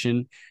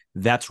frustration.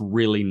 That's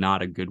really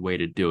not a good way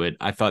to do it.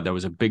 I thought that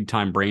was a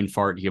big-time brain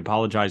fart. He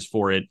apologized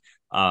for it.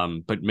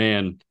 But,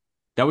 man,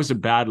 that was a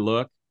bad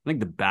look. I think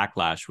the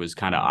backlash was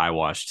kind of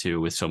eyewash,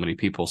 too, with so many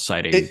people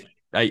citing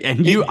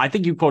I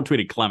think you quote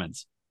tweeted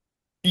Clemens.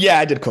 Yeah,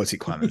 I did quote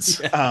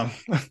Clemens.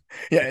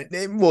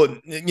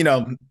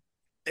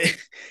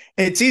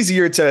 It's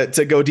easier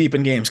to go deep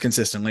in games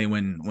consistently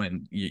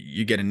when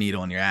you get a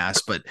needle in your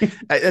ass, but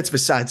that's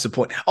besides the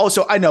point.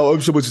 Also, I know I'm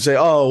supposed to say,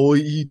 oh, well,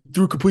 he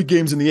threw complete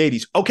games in the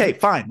 80s. Okay,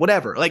 fine,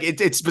 whatever. Like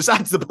it's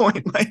besides the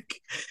point.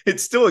 Like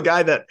it's still a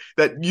guy that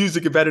used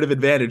a competitive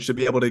advantage to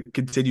be able to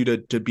continue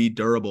to be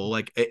durable.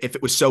 Like if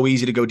it was so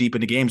easy to go deep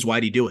into games,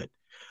 why'd he do it?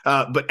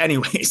 But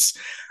anyways,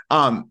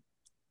 I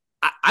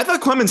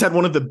thought Clemens had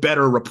one of the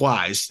better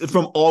replies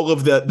from all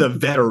of the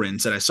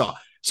veterans that I saw.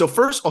 So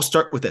first, I'll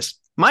start with this.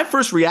 My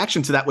first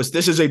reaction to that was,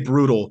 this is a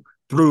brutal,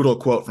 brutal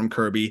quote from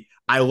Kirby.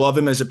 I love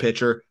him as a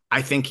pitcher.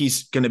 I think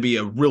he's going to be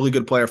a really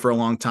good player for a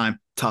long time.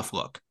 Tough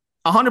look.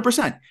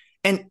 100%.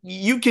 And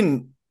you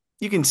can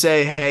you can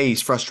say, hey,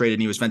 he's frustrated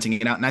and he was venting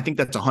it out. And I think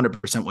that's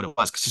 100% what it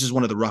was, because this is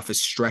one of the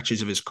roughest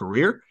stretches of his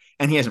career.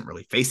 And he hasn't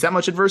really faced that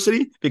much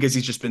adversity because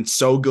he's just been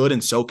so good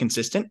and so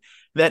consistent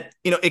that,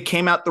 it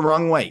came out the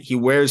wrong way. He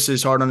wears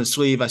his heart on his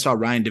sleeve. I saw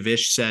Ryan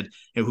Devish said,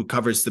 who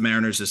covers the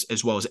Mariners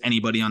as well as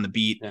anybody on the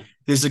beat. Yeah.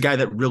 This is a guy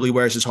that really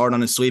wears his heart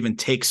on his sleeve and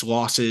takes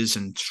losses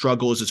and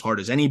struggles as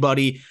hard as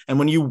anybody. And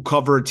when you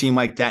cover a team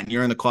like that and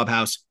you're in the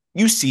clubhouse,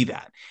 you see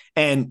that.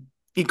 And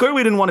he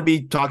clearly didn't want to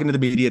be talking to the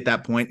media at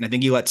that point. And I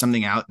think he let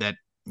something out that,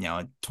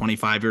 a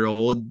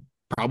 25-year-old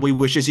probably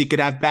wishes he could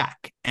have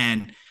back.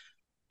 And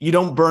you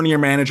don't burn your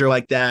manager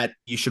like that.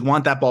 You should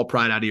want that ball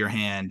pried out of your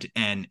hand.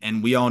 And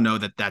we all know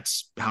that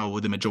that's how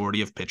the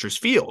majority of pitchers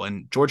feel.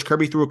 And George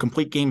Kirby threw a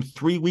complete game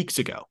 3 weeks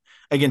ago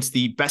against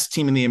the best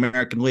team in the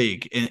American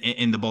League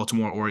in the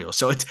Baltimore Orioles.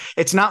 So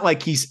it's not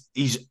like he's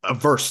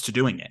averse to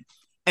doing it.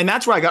 And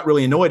that's where I got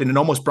really annoyed, and it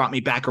almost brought me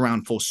back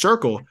around full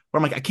circle, where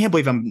I'm like, I can't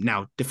believe I'm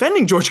now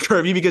defending George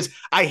Kirby, because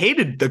I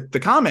hated the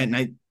comment, and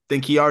I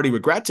think he already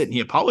regrets it, and he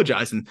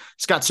apologized. And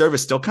Scott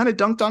Service still kind of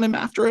dunked on him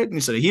after it, and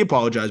he said he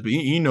apologized, but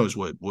he knows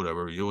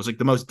whatever. It was like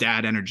the most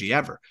dad energy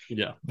ever.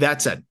 Yeah.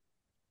 That said,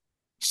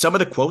 some of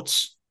the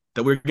quotes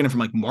that we're getting from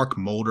like Mark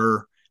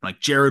Mulder, like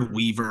Jared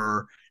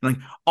Weaver, and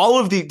like all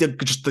of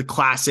just the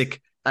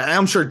classic.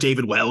 I'm sure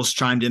David Wells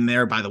chimed in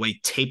there, by the way,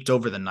 taped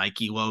over the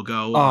Nike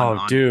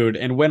logo. Dude.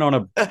 And went on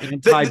a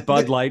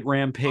anti-Bud Light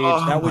rampage.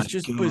 That was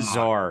just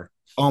bizarre.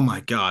 Oh, my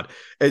God.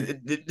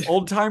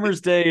 Old Timers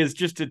Day is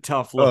just a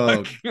tough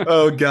look.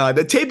 Oh, God.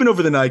 The taping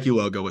over the Nike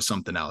logo was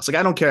something else. Like,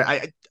 I don't care.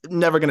 I'm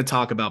never going to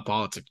talk about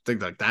politics,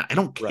 things like that. I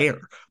don't care.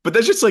 Right. But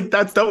that's just like,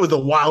 that was the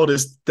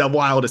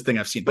wildest thing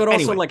I've seen. But also,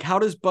 anyway. Like, how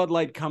does Bud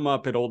Light come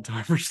up at Old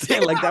Timers Day?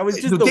 Like, that was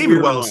just the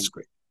David Wells.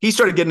 He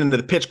started getting into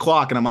the pitch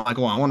clock, and I'm like,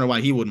 well, I wonder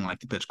why he wouldn't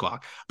like the pitch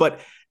clock. But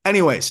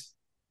anyways,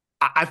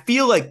 I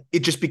feel like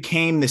it just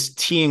became this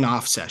teeing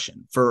off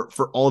session for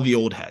all the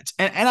old heads.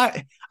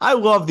 And I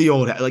love the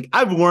old head. Like,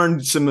 I've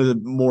learned some of the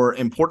more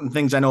important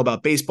things I know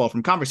about baseball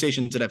from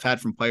conversations that I've had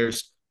from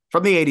players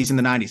from the 80s and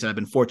the 90s that I've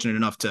been fortunate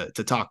enough to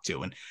talk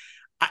to. And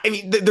I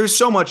mean, there's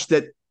so much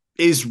that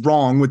is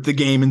wrong with the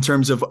game in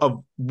terms of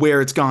where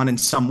it's gone in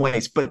some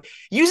ways. But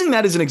using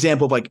that as an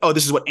example of like, oh,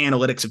 this is what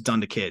analytics have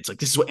done to kids. Like,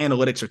 this is what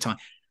analytics are telling.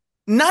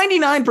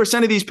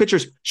 99% of these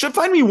pitchers should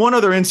find me one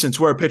other instance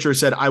where a pitcher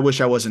said, I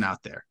wish I wasn't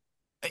out there.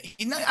 I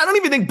don't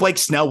even think Blake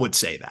Snell would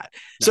say that.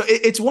 No. So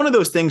it's one of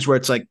those things where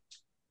it's like,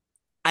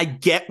 I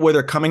get where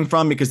they're coming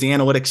from, because the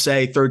analytics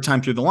say third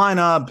time through the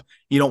lineup,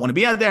 you don't want to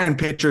be out there, and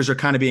pitchers are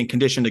kind of being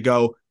conditioned to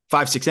go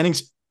 5-6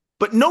 innings.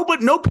 But no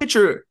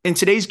pitcher in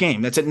today's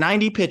game that's at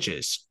 90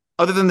 pitches,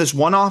 other than this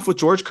one-off with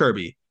George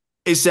Kirby,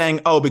 is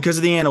saying, oh, because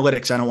of the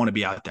analytics, I don't want to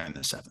be out there in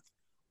the seventh.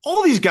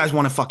 All these guys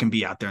want to fucking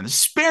be out there, and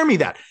spare me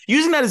that.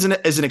 Using that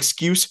as an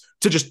excuse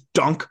to just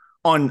dunk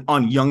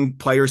on young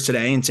players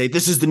today and say,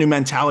 this is the new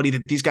mentality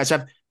that these guys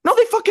have. No,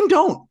 they fucking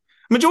don't.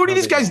 Majority of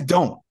these guys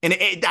don't. And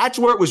that's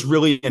where it was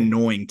really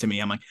annoying to me.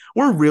 I'm like,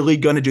 we're really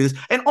going to do this.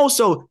 And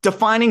also,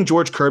 defining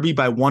George Kirby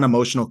by one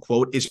emotional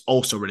quote is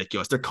also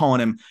ridiculous. They're calling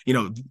him,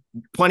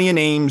 plenty of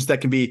names that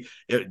can be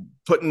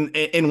put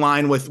in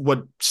line with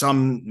what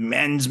some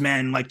men's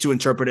men like to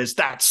interpret as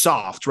that's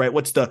soft, right?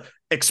 What's the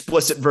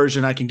explicit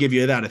version I can give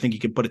you of that? I think you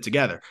can put it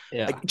together.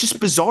 Yeah. Like, just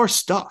bizarre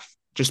stuff.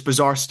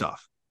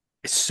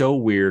 It's so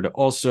weird.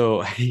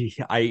 Also,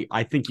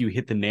 I think you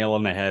hit the nail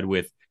on the head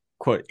with,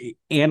 quote,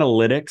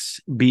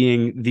 analytics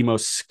being the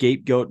most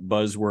scapegoat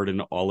buzzword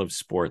in all of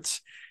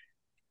sports.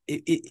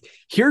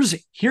 Here's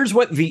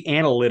what the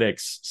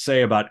analytics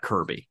say about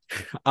Kirby.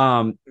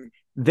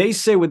 They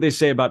say what they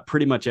say about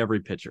pretty much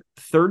every pitcher.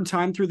 Third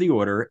time through the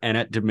order and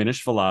at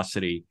diminished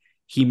velocity,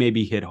 he may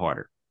be hit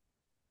harder.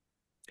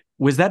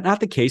 Was that not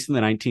the case in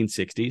the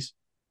 1960s?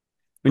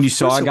 When you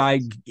saw a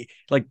guy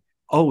like,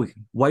 oh,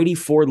 Whitey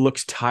Ford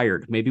looks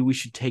tired, maybe we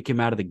should take him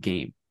out of the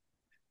game.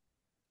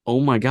 Oh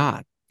my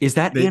God. Is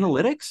that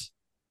analytics?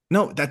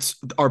 No, that's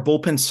our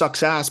bullpen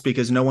sucks ass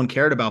because no one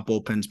cared about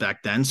bullpens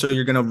back then. So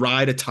you're going to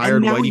ride a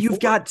tired Whitey Ford. You've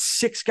got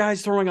 6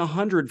 guys throwing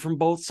 100 from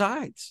both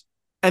sides.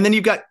 And then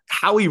you've got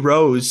Howie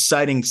Rose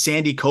citing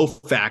Sandy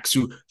Koufax,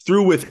 who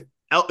threw with,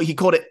 he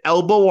called it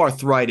elbow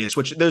arthritis,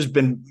 which there's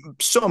been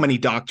so many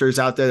doctors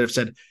out there that have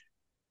said,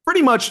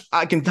 pretty much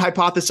I can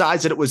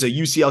hypothesize that it was a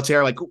UCL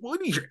tear. Like,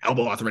 what is your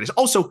elbow arthritis?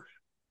 Also,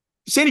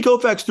 Sandy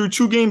Koufax threw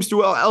 2 games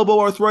through elbow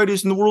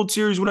arthritis in the World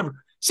Series, whatever.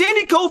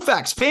 Sandy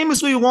Koufax,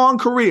 famously long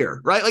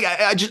career, right? Like,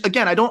 I just,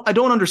 again, I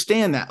don't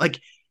understand that. Like,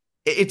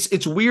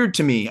 it's weird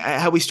to me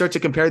how we start to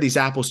compare these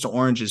apples to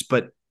oranges.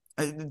 But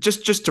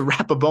just to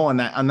wrap a bow on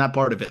that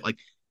part of it, like,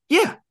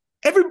 yeah,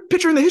 every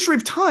pitcher in the history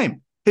of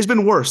time has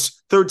been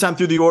worse third time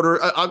through the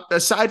order,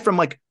 aside from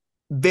like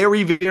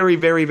very, very,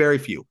 very, very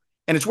few.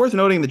 And it's worth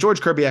noting that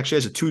George Kirby actually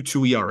has a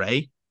 2.2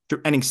 ERA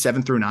through innings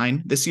 7 through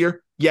 9 this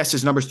year. Yes,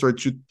 his numbers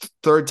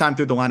third time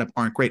through the lineup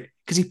aren't great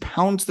because he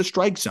pounds the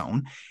strike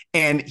zone,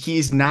 and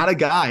he's not a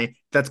guy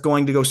that's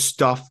going to go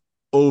stuff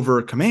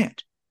over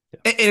command.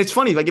 Yeah. And it's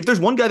funny, like, if there's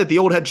one guy that the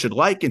old head should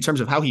like in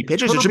terms of how he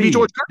pitches, Kirby. It should be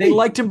George Kirby. They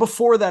liked him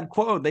before that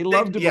quote. They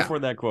loved him before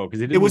that quote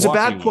because it was a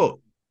bad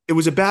quote. It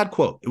was a bad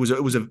quote. It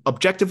was an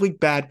objectively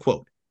bad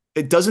quote.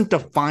 It doesn't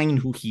define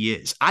who he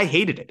is. I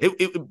hated it.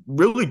 It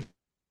really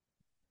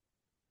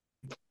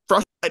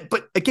frustrated.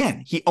 But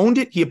again, he owned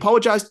it. He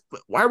apologized.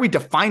 Why are we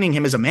defining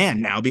him as a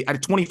man now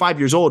at 25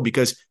 years old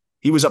because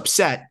he was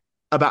upset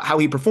about how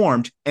he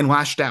performed and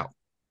lashed out?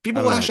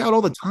 People lash out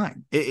all the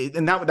time.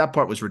 And that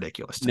part was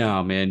ridiculous.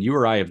 No, man, you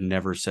or I have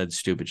never said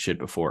stupid shit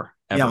before.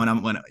 Ever.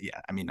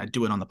 Yeah, I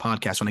do it on the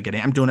podcast when I get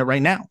in. I'm doing it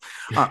right now.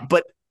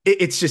 But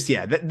it's just,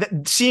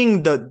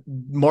 seeing the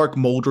Mark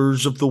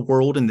Mulders of the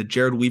world and the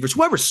Jared Weavers,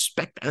 who I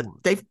respect,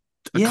 they've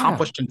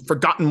accomplished and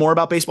forgotten more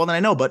about baseball than I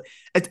know. But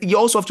you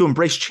also have to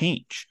embrace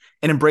change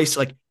and embrace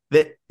like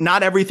that.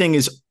 Not everything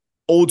is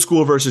old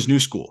school versus new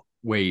school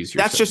ways.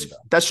 That's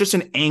just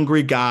an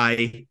angry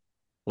guy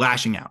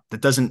lashing out.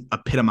 That doesn't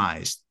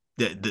epitomize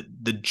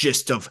the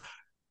gist of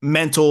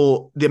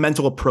the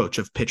mental approach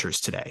of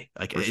pitchers today.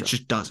 Like it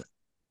just doesn't.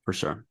 For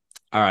sure.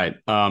 All right.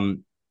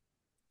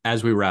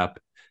 As we wrap,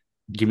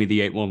 give me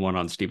the 811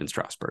 on Steven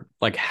Strasburg.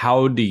 Like,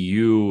 how do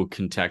you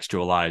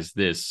contextualize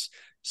this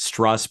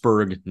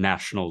Strasburg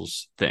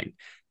Nationals thing?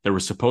 There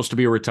was supposed to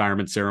be a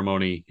retirement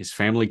ceremony. His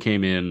family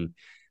came in.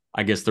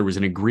 I guess there was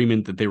an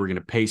agreement that they were going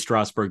to pay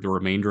Strasburg the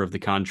remainder of the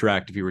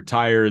contract if he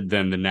retired.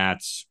 Then the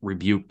Nats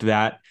rebuked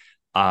that.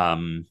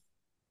 Pulled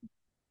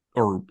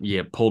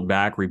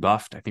back,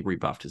 rebuffed. I think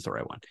rebuffed is the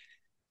right one.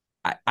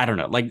 I don't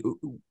know. Like,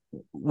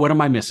 what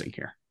am I missing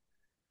here?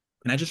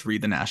 Can I just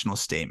read the national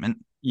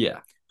statement? Yeah.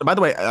 So by the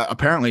way,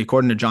 apparently,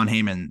 according to John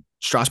Heyman,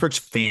 Strasburg's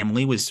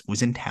family was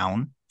in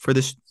town for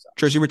this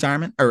jersey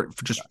retirement or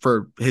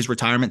for his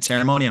retirement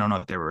ceremony. I don't know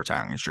if they were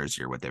retiring his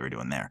jersey or what they were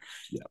doing there.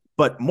 Yeah.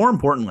 But more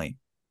importantly,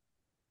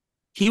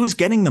 he was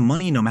getting the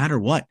money no matter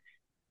what.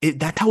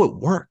 That's how it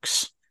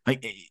works.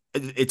 Like,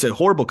 it's a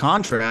horrible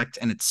contract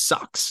and it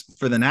sucks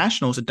for the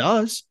Nationals. It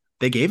does.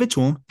 They gave it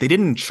to him. They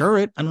didn't insure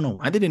it. I don't know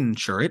why they didn't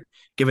insure it,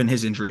 given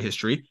his injury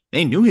history.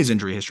 They knew his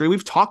injury history.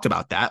 We've talked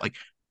about that. Like,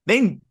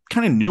 they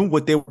kind of knew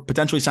what they were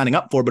potentially signing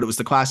up for, but it was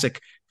the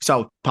classic. We saw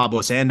with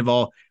Pablo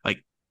Sandoval,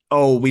 like,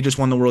 oh, we just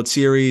won the World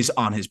Series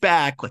on his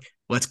back. Like,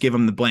 let's give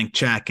him the blank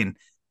check and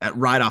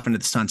ride off into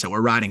the sunset.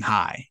 We're riding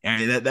high.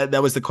 And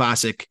that was the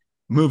classic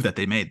move that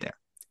they made there.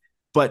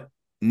 But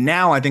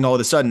now I think all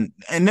of a sudden,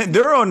 and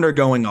they're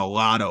undergoing a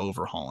lot of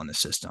overhaul in the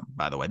system,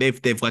 by the way.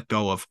 They've let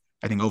go of,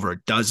 I think, over a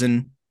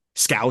dozen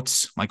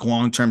scouts, like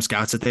long-term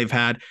scouts that they've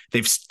had.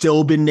 They've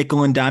still been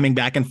nickel and diming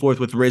back and forth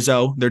with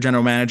Rizzo, their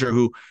general manager,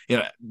 who,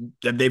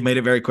 they've made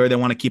it very clear they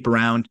want to keep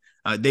around.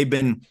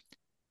 The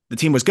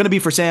team was going to be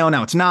for sale.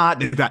 Now it's not.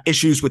 They've got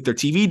issues with their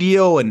TV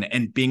deal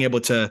and being able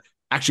to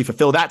actually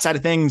fulfill that side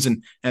of things.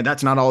 And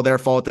that's not all their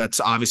fault. That's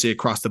obviously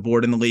across the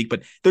board in the league,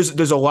 but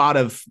there's a lot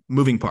of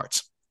moving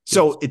parts.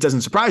 So it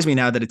doesn't surprise me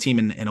now that a team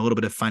in a little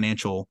bit of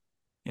financial,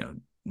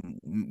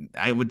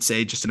 I would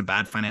say just in a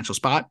bad financial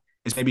spot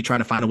is maybe trying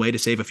to find a way to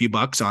save a few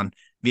bucks on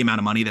the amount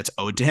of money that's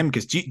owed to him.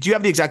 Because do you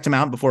have the exact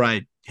amount before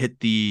I hit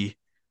the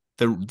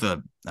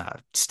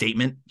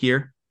statement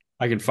here?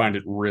 I can find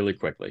it really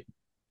quickly.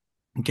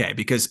 Okay,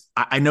 because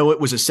I know it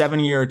was a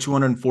 7-year,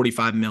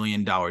 $245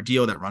 million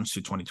deal that runs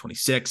through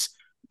 2026,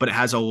 but it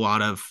has a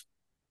lot of,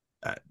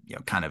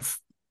 kind of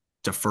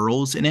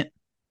deferrals in it.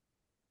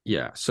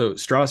 Yeah. So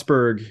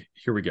Strasburg,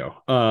 here we go.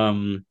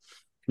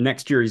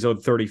 Next year he's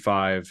owed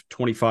 35,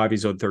 25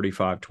 he's owed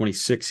 35,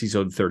 26 he's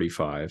owed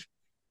 35.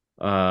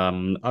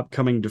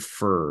 Upcoming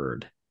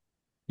deferred.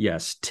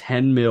 Yes,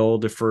 10 mil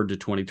deferred to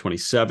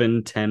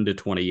 2027, 10 to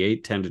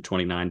 28, 10 to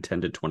 29,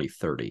 10 to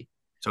 2030.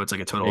 So it's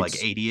like a total like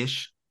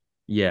 80-ish.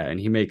 Yeah, and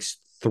he makes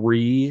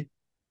 3.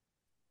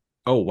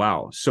 Oh,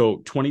 wow. So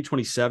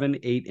 2027,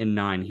 8 and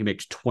 9, he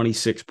makes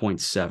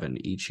 26.7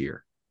 each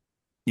year.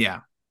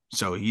 Yeah.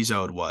 So he's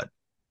owed what?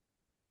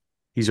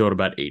 He's owed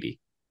about 80.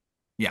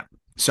 Yeah.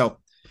 So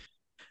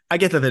I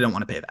get that they don't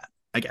want to pay that.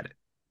 I get it.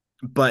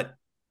 But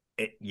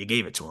you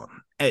gave it to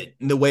him.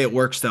 The way it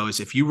works, though, is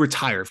if you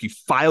retire, if you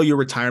file your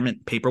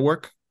retirement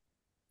paperwork,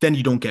 then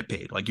you don't get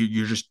paid. Like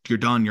you're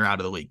done. You're out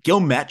of the league. Gil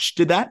Metch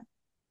did that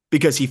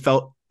because he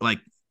felt like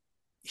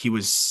he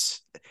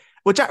was,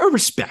 which I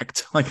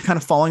respect, like kind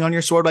of falling on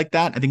your sword like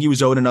that. I think he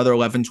was owed another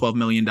 $11-12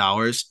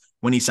 million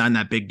when he signed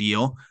that big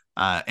deal.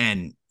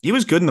 And he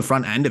was good in the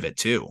front end of it,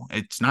 too.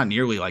 It's not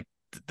nearly like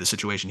the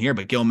situation here,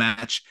 but Gil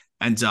Metch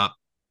ends up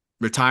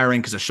retiring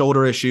because of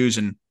shoulder issues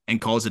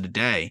and calls it a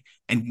day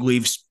and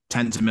leaves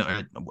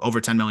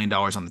over $10 million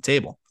on the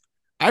table.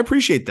 I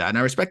appreciate that and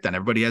I respect that.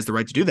 Everybody has the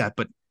right to do that,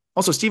 but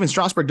also Steven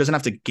Strasburg doesn't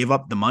have to give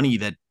up the money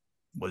that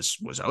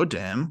was owed to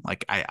him.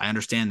 Like I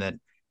understand that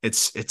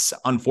it's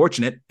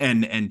unfortunate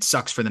and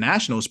sucks for the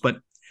Nationals, but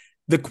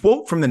the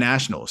quote from the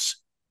Nationals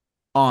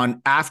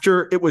on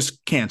after it was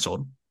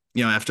canceled,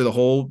 after the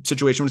whole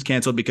situation was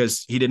canceled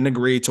because he didn't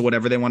agree to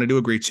whatever they wanted to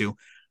agree to,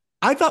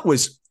 I thought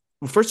was,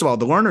 first of all,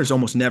 the Lerners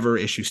almost never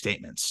issue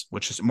statements,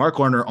 which is Mark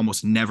Lerner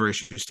almost never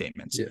issues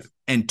statements. Yeah.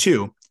 And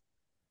 2,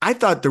 I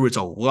thought there was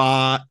a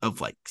lot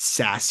of like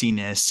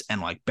sassiness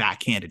and like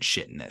backhanded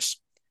shit in this.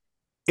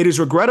 It is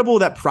regrettable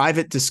that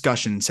private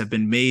discussions have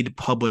been made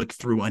public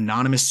through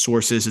anonymous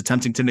sources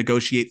attempting to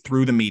negotiate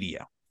through the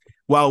media.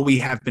 While we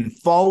have been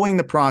following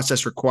the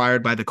process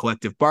required by the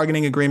collective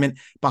bargaining agreement,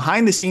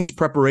 behind the scenes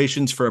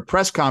preparations for a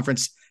press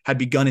conference had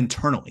begun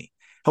internally.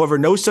 However,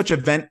 no such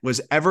event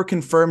was ever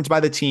confirmed by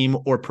the team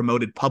or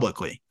promoted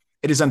publicly.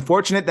 It is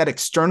unfortunate that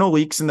external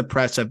leaks in the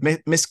press have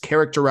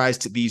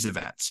mischaracterized these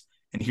events.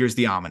 And here's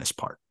the ominous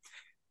part.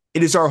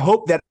 It is our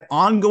hope that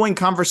ongoing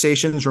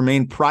conversations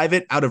remain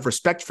private out of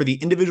respect for the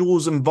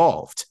individuals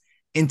involved.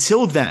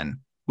 Until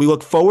then, we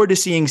look forward to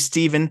seeing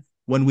Steven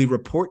when we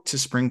report to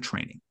spring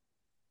training.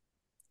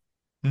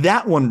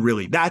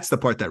 That's the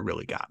part that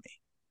really got me.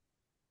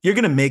 You're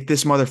going to make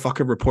this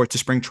motherfucker report to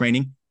spring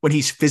training when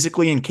he's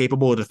physically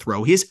incapable to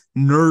throw. He has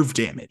nerve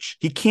damage.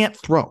 He can't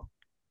throw.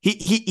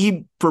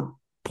 He for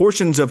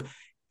portions of,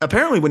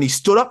 apparently when he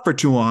stood up for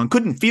too long,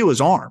 couldn't feel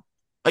his arm.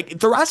 Like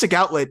thoracic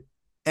outlet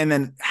and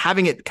then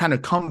having it kind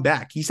of come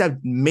back. He's had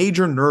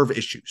major nerve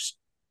issues.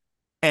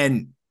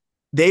 And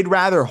they'd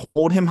rather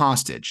hold him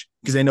hostage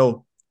because they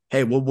know,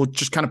 hey, we'll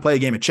just kind of play a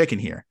game of chicken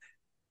here.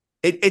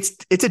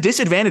 It's a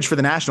disadvantage for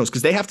the Nationals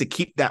because they have to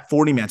keep that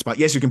 40-man spot.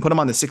 Yes, you can put him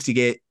on the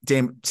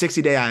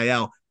 60-day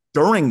IL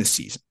during the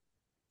season.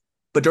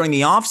 But during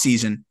the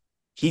offseason,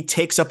 he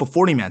takes up a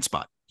 40-man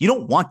spot. You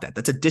don't want that.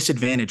 That's a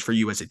disadvantage for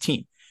you as a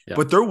team. Yeah.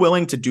 But they're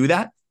willing to do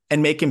that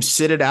and make him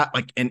sit it out,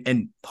 like,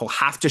 and he'll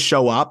have to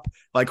show up.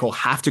 Like, he'll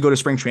have to go to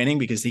spring training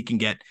because he can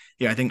get,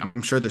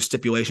 I'm sure there's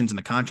stipulations in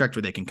the contract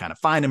where they can kind of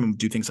find him and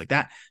do things like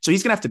that. So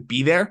he's going to have to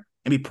be there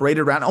and be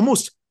paraded around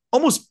almost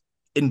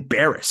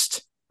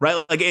embarrassed. Right.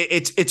 Like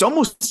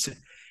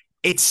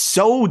it's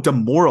so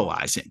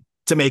demoralizing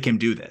to make him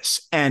do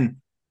this. And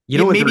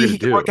maybe he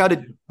could work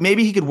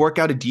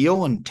out a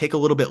deal and take a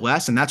little bit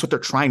less. And that's what they're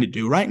trying to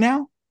do right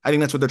now. I think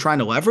that's what they're trying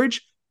to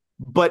leverage.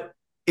 But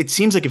it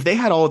seems like if they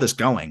had all of this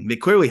going, they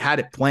clearly had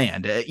it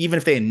planned, even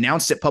if they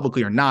announced it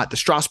publicly or not. The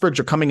Strasburgs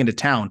are coming into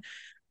town.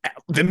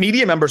 The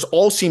media members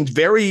all seemed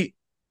very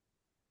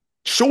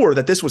sure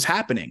that this was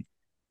happening.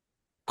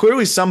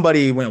 Clearly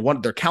somebody,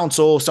 their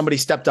counsel, somebody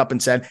stepped up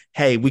and said,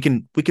 hey, we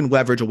can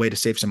leverage a way to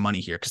save some money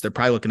here because they're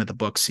probably looking at the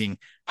books, seeing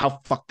how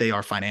fucked they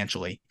are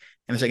financially.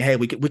 And they're saying, hey,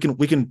 we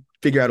can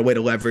figure out a way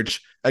to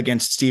leverage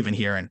against Steven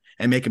here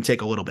and make him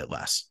take a little bit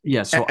less.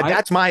 Yeah. So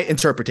that's my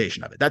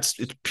interpretation of it. It's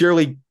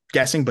purely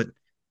guessing, but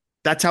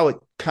that's how it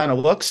kind of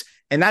looks.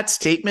 And that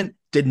statement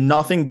did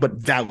nothing but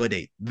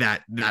validate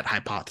that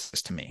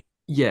hypothesis to me.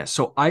 Yeah,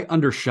 so I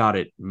undershot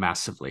it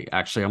massively.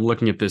 Actually, I'm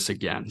looking at this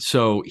again.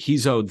 So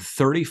he's owed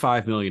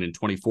 $35 million in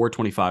 24,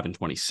 25, and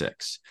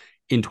 26.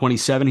 In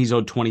 27, he's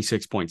owed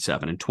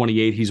 26.7. In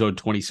 28, he's owed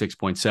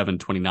 26.7.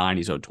 29,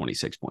 he's owed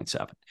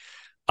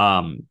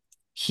 26.7.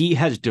 He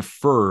has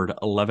deferred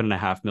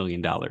 $11.5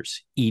 million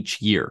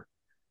each year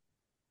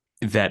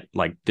that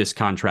this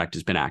contract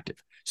has been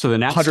active. So the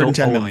Nats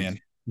 110 million.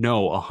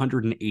 No,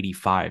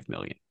 185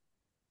 million.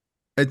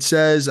 It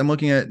says, I'm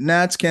looking at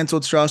Nats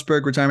canceled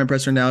Strasburg retirement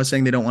presser now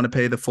saying they don't want to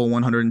pay the full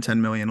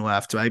 110 million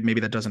left.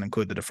 Maybe that doesn't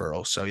include the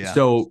deferral. So yeah.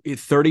 So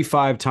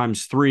 35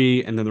 times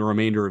 3 and then the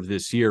remainder of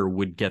this year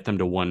would get them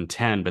to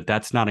 110, but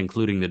that's not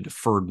including the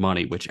deferred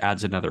money, which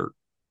adds another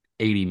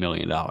 $80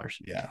 million.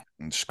 Yeah.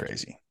 It's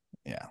crazy.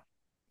 Yeah.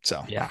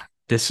 So yeah,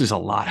 this is a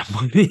lot of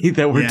money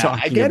that we're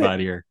talking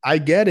about here. I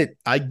get it.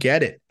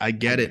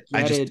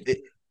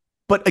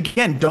 But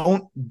again,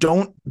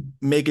 don't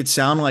make it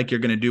sound like you're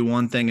going to do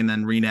one thing and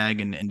then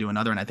renege and do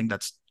another. And I think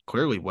that's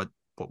clearly what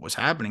was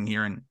happening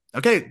here. And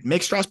okay,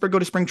 make Strasburg go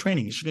to spring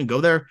training. He's going to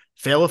go there,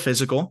 fail a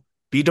physical,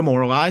 be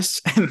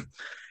demoralized,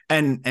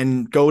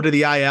 and go to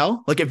the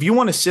IL. Like if you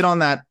want to sit on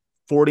that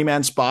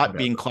 40-man spot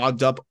being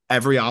clogged up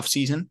every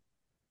offseason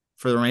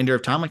for the remainder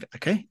of time, like,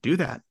 okay, do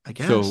that, I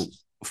guess. So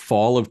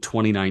fall of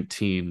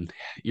 2019,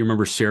 you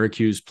remember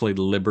Syracuse played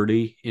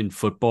Liberty in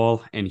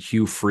football and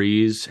Hugh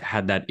Freeze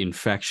had that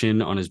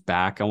infection on his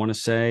back, I want to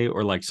say,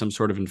 or some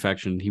sort of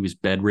infection. He was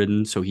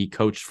bedridden. So he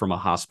coached from a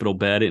hospital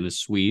bed in a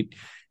suite.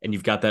 And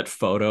you've got that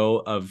photo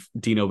of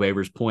Dino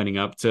Babers pointing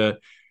up to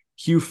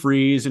Hugh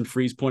Freeze and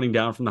Freeze pointing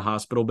down from the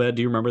hospital bed.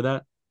 Do you remember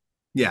that?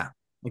 Yeah.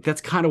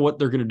 That's kind of what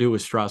they're going to do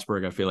with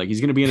Strasburg. I feel like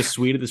he's going to be in a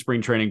suite at the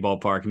spring training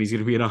ballpark and he's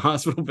going to be in a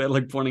hospital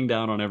bed, pointing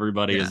down on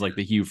everybody as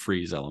the Hugh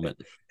Freeze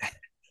element.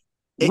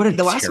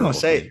 The last thing I'll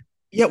say,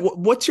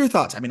 what's your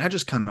thoughts? I mean, I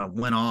just kind of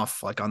went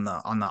off on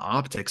the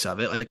optics of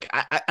it.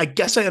 I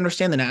guess I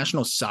understand the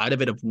national side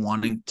of it of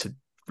wanting to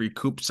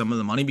recoup some of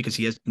the money because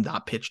he has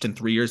not pitched in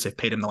 3 years. They've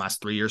paid him the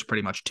last 3 years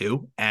pretty much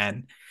too.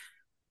 And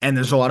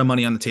there's a lot of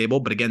money on the table,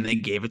 but again, they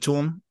gave it to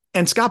him.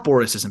 And Scott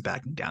Boras isn't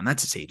backing down.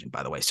 That's his agent,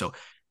 by the way. So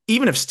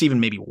even if Steven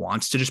maybe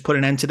wants to just put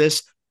an end to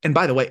this, and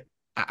by the way,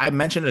 I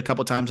mentioned it a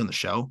couple of times on the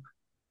show,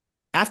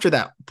 after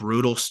that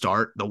brutal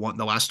start, the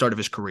last start of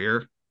his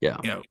career,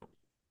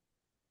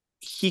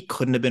 he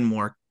couldn't have been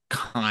more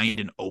kind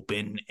and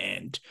open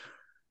and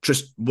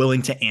just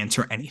willing to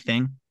answer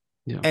anything.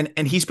 Yeah.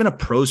 And he's been a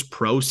pro's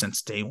pro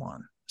since day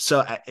one.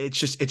 So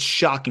it's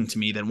shocking to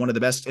me that one of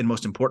the best and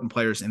most important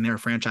players in their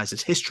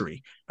franchise's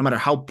history, no matter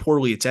how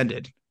poorly it's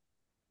ended,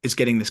 is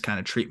getting this kind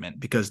of treatment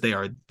because they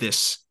are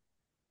this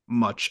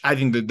much. I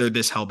think they're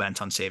this hell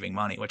bent on saving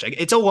money, which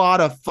it's a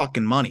lot of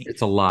fucking money.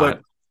 It's a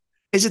lot.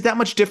 is it that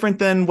much different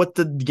than what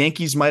the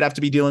Yankees might have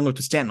to be dealing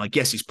with Stanton? Like,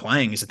 yes, he's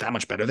playing. Is it that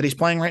much better that he's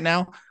playing right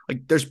now?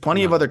 Like, there's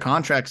plenty of other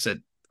contracts that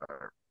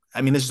are,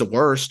 I mean, this is the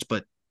worst,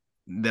 but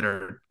that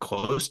are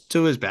close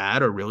to as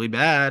bad or really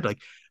bad. Like,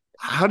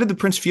 how did the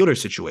Prince Fielder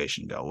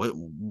situation go?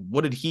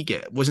 What did he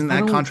get? Wasn't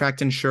that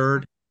contract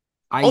insured?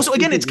 Also,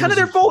 again, it's kind of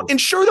their fault.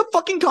 Insure the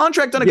fucking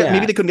contract on a guy.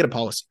 Maybe they couldn't get a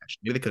policy.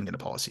 Maybe they couldn't get a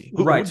policy.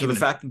 Right. So the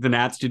fact that the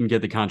Nats didn't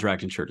get the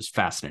contract insured is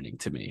fascinating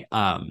to me.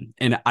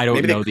 And I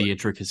don't know the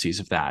intricacies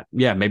of that.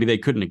 Yeah, maybe they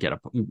couldn't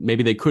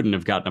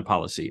have gotten a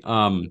policy.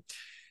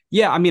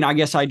 Yeah, I mean, I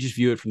guess I just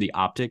view it from the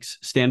optics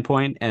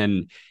standpoint.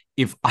 And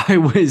if I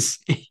was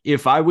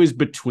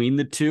between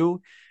the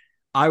two,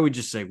 I would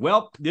just say,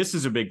 well, this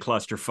is a big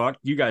clusterfuck.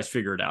 You guys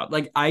figure it out.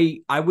 Like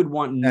I would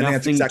want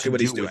nothing to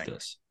do with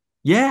this.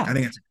 Yeah. I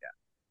think that's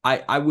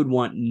I would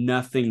want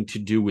nothing to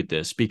do with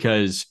this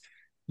because,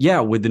 yeah,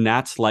 would the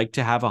Nats like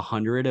to have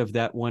 100 of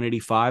that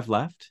 185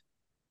 left?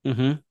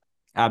 Mm-hmm.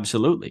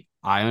 Absolutely.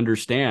 I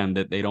understand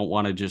that they don't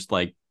want to just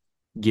like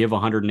give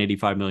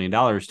 $185 million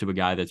to a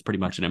guy that's pretty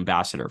much an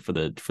ambassador for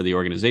the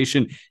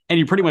organization. And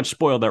you pretty much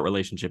spoiled that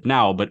relationship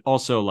now, but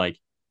also like,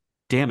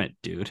 damn it,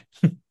 dude.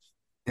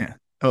 Yeah.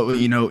 Oh,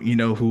 you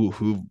know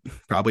who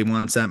probably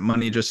wants that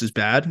money just as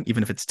bad,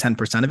 even if it's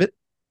 10% of it?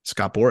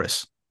 Scott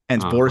Boras.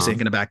 And Boras ain't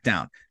going to back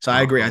down. So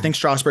I agree. I think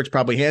Strasburg's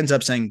probably hands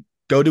up saying,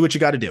 go do what you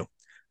got to do.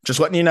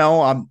 Just letting you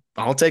know,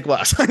 I'll take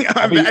less.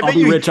 I'll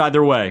be rich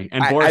either way.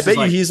 And Boras I bet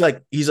you he's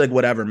like,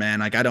 whatever, man.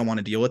 Like, I don't want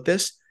to deal with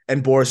this.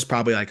 And Boras is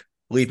probably like,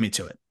 leave me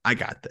to it. I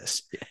got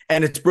this. Yeah.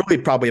 And it's really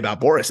probably about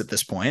Boras at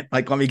this point.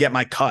 Like, let me get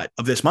my cut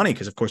of this money.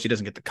 Because of course he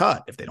doesn't get the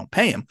cut if they don't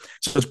pay him.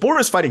 So it's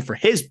Boras fighting for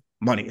his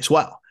money as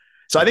well.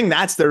 So I think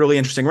that's the really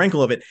interesting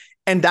wrinkle of it.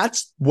 And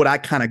that's what I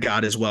kind of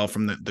got as well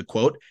from the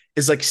quote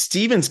is like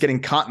Steven's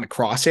getting caught in the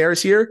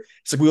crosshairs here.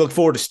 It's like, we look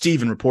forward to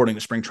Steven reporting the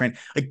spring train.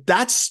 Like,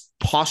 that's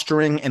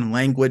posturing and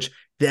language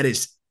that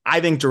is, I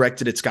think,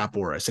 directed at Scott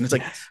Boras. And it's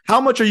like, how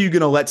much are you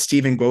going to let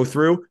Steven go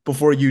through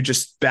before you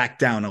just back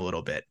down a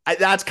little bit?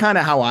 That's kind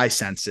of how I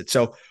sense it.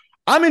 So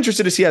I'm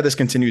interested to see how this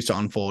continues to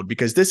unfold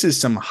because this is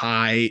some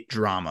high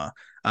drama.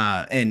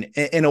 And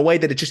in a way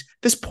that it just,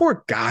 this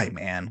poor guy,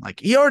 man, like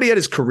he already had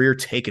his career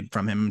taken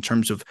from him in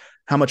terms of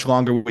how much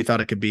longer we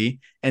thought it could be.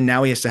 And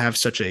now he has to have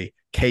such a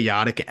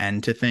chaotic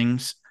end to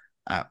things.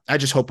 I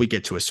just hope we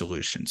get to a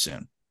solution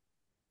soon.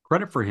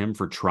 Credit for him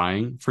for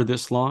trying for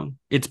this long.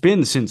 It's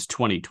been since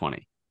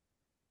 2020.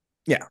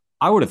 Yeah.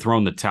 I would have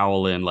thrown the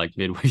towel in like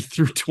midway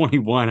through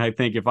 21. I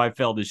think if I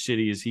felt as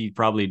shitty as he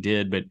probably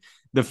did, but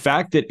the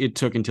fact that it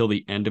took until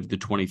the end of the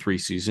 23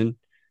 season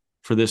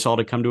for this all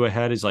to come to a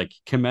head is like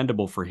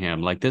commendable for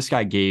him. Like, this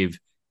guy gave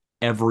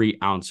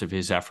every ounce of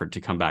his effort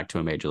to come back to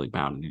a major league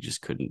mound and he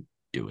just couldn't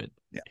do it.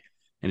 Yeah.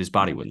 And his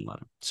body wouldn't let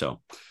him.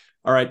 So,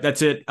 all right,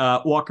 that's it.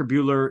 Walker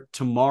Buehler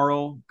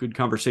tomorrow. Good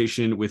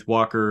conversation with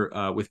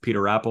Walker, with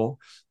Peter Apple.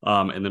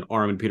 And then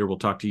Aram and Peter will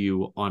talk to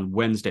you on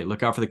Wednesday.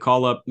 Look out for the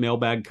call-up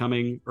mailbag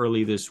coming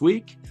early this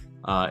week.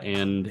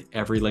 And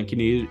every link you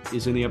need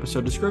is in the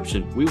episode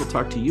description. We will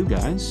talk to you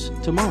guys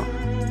tomorrow.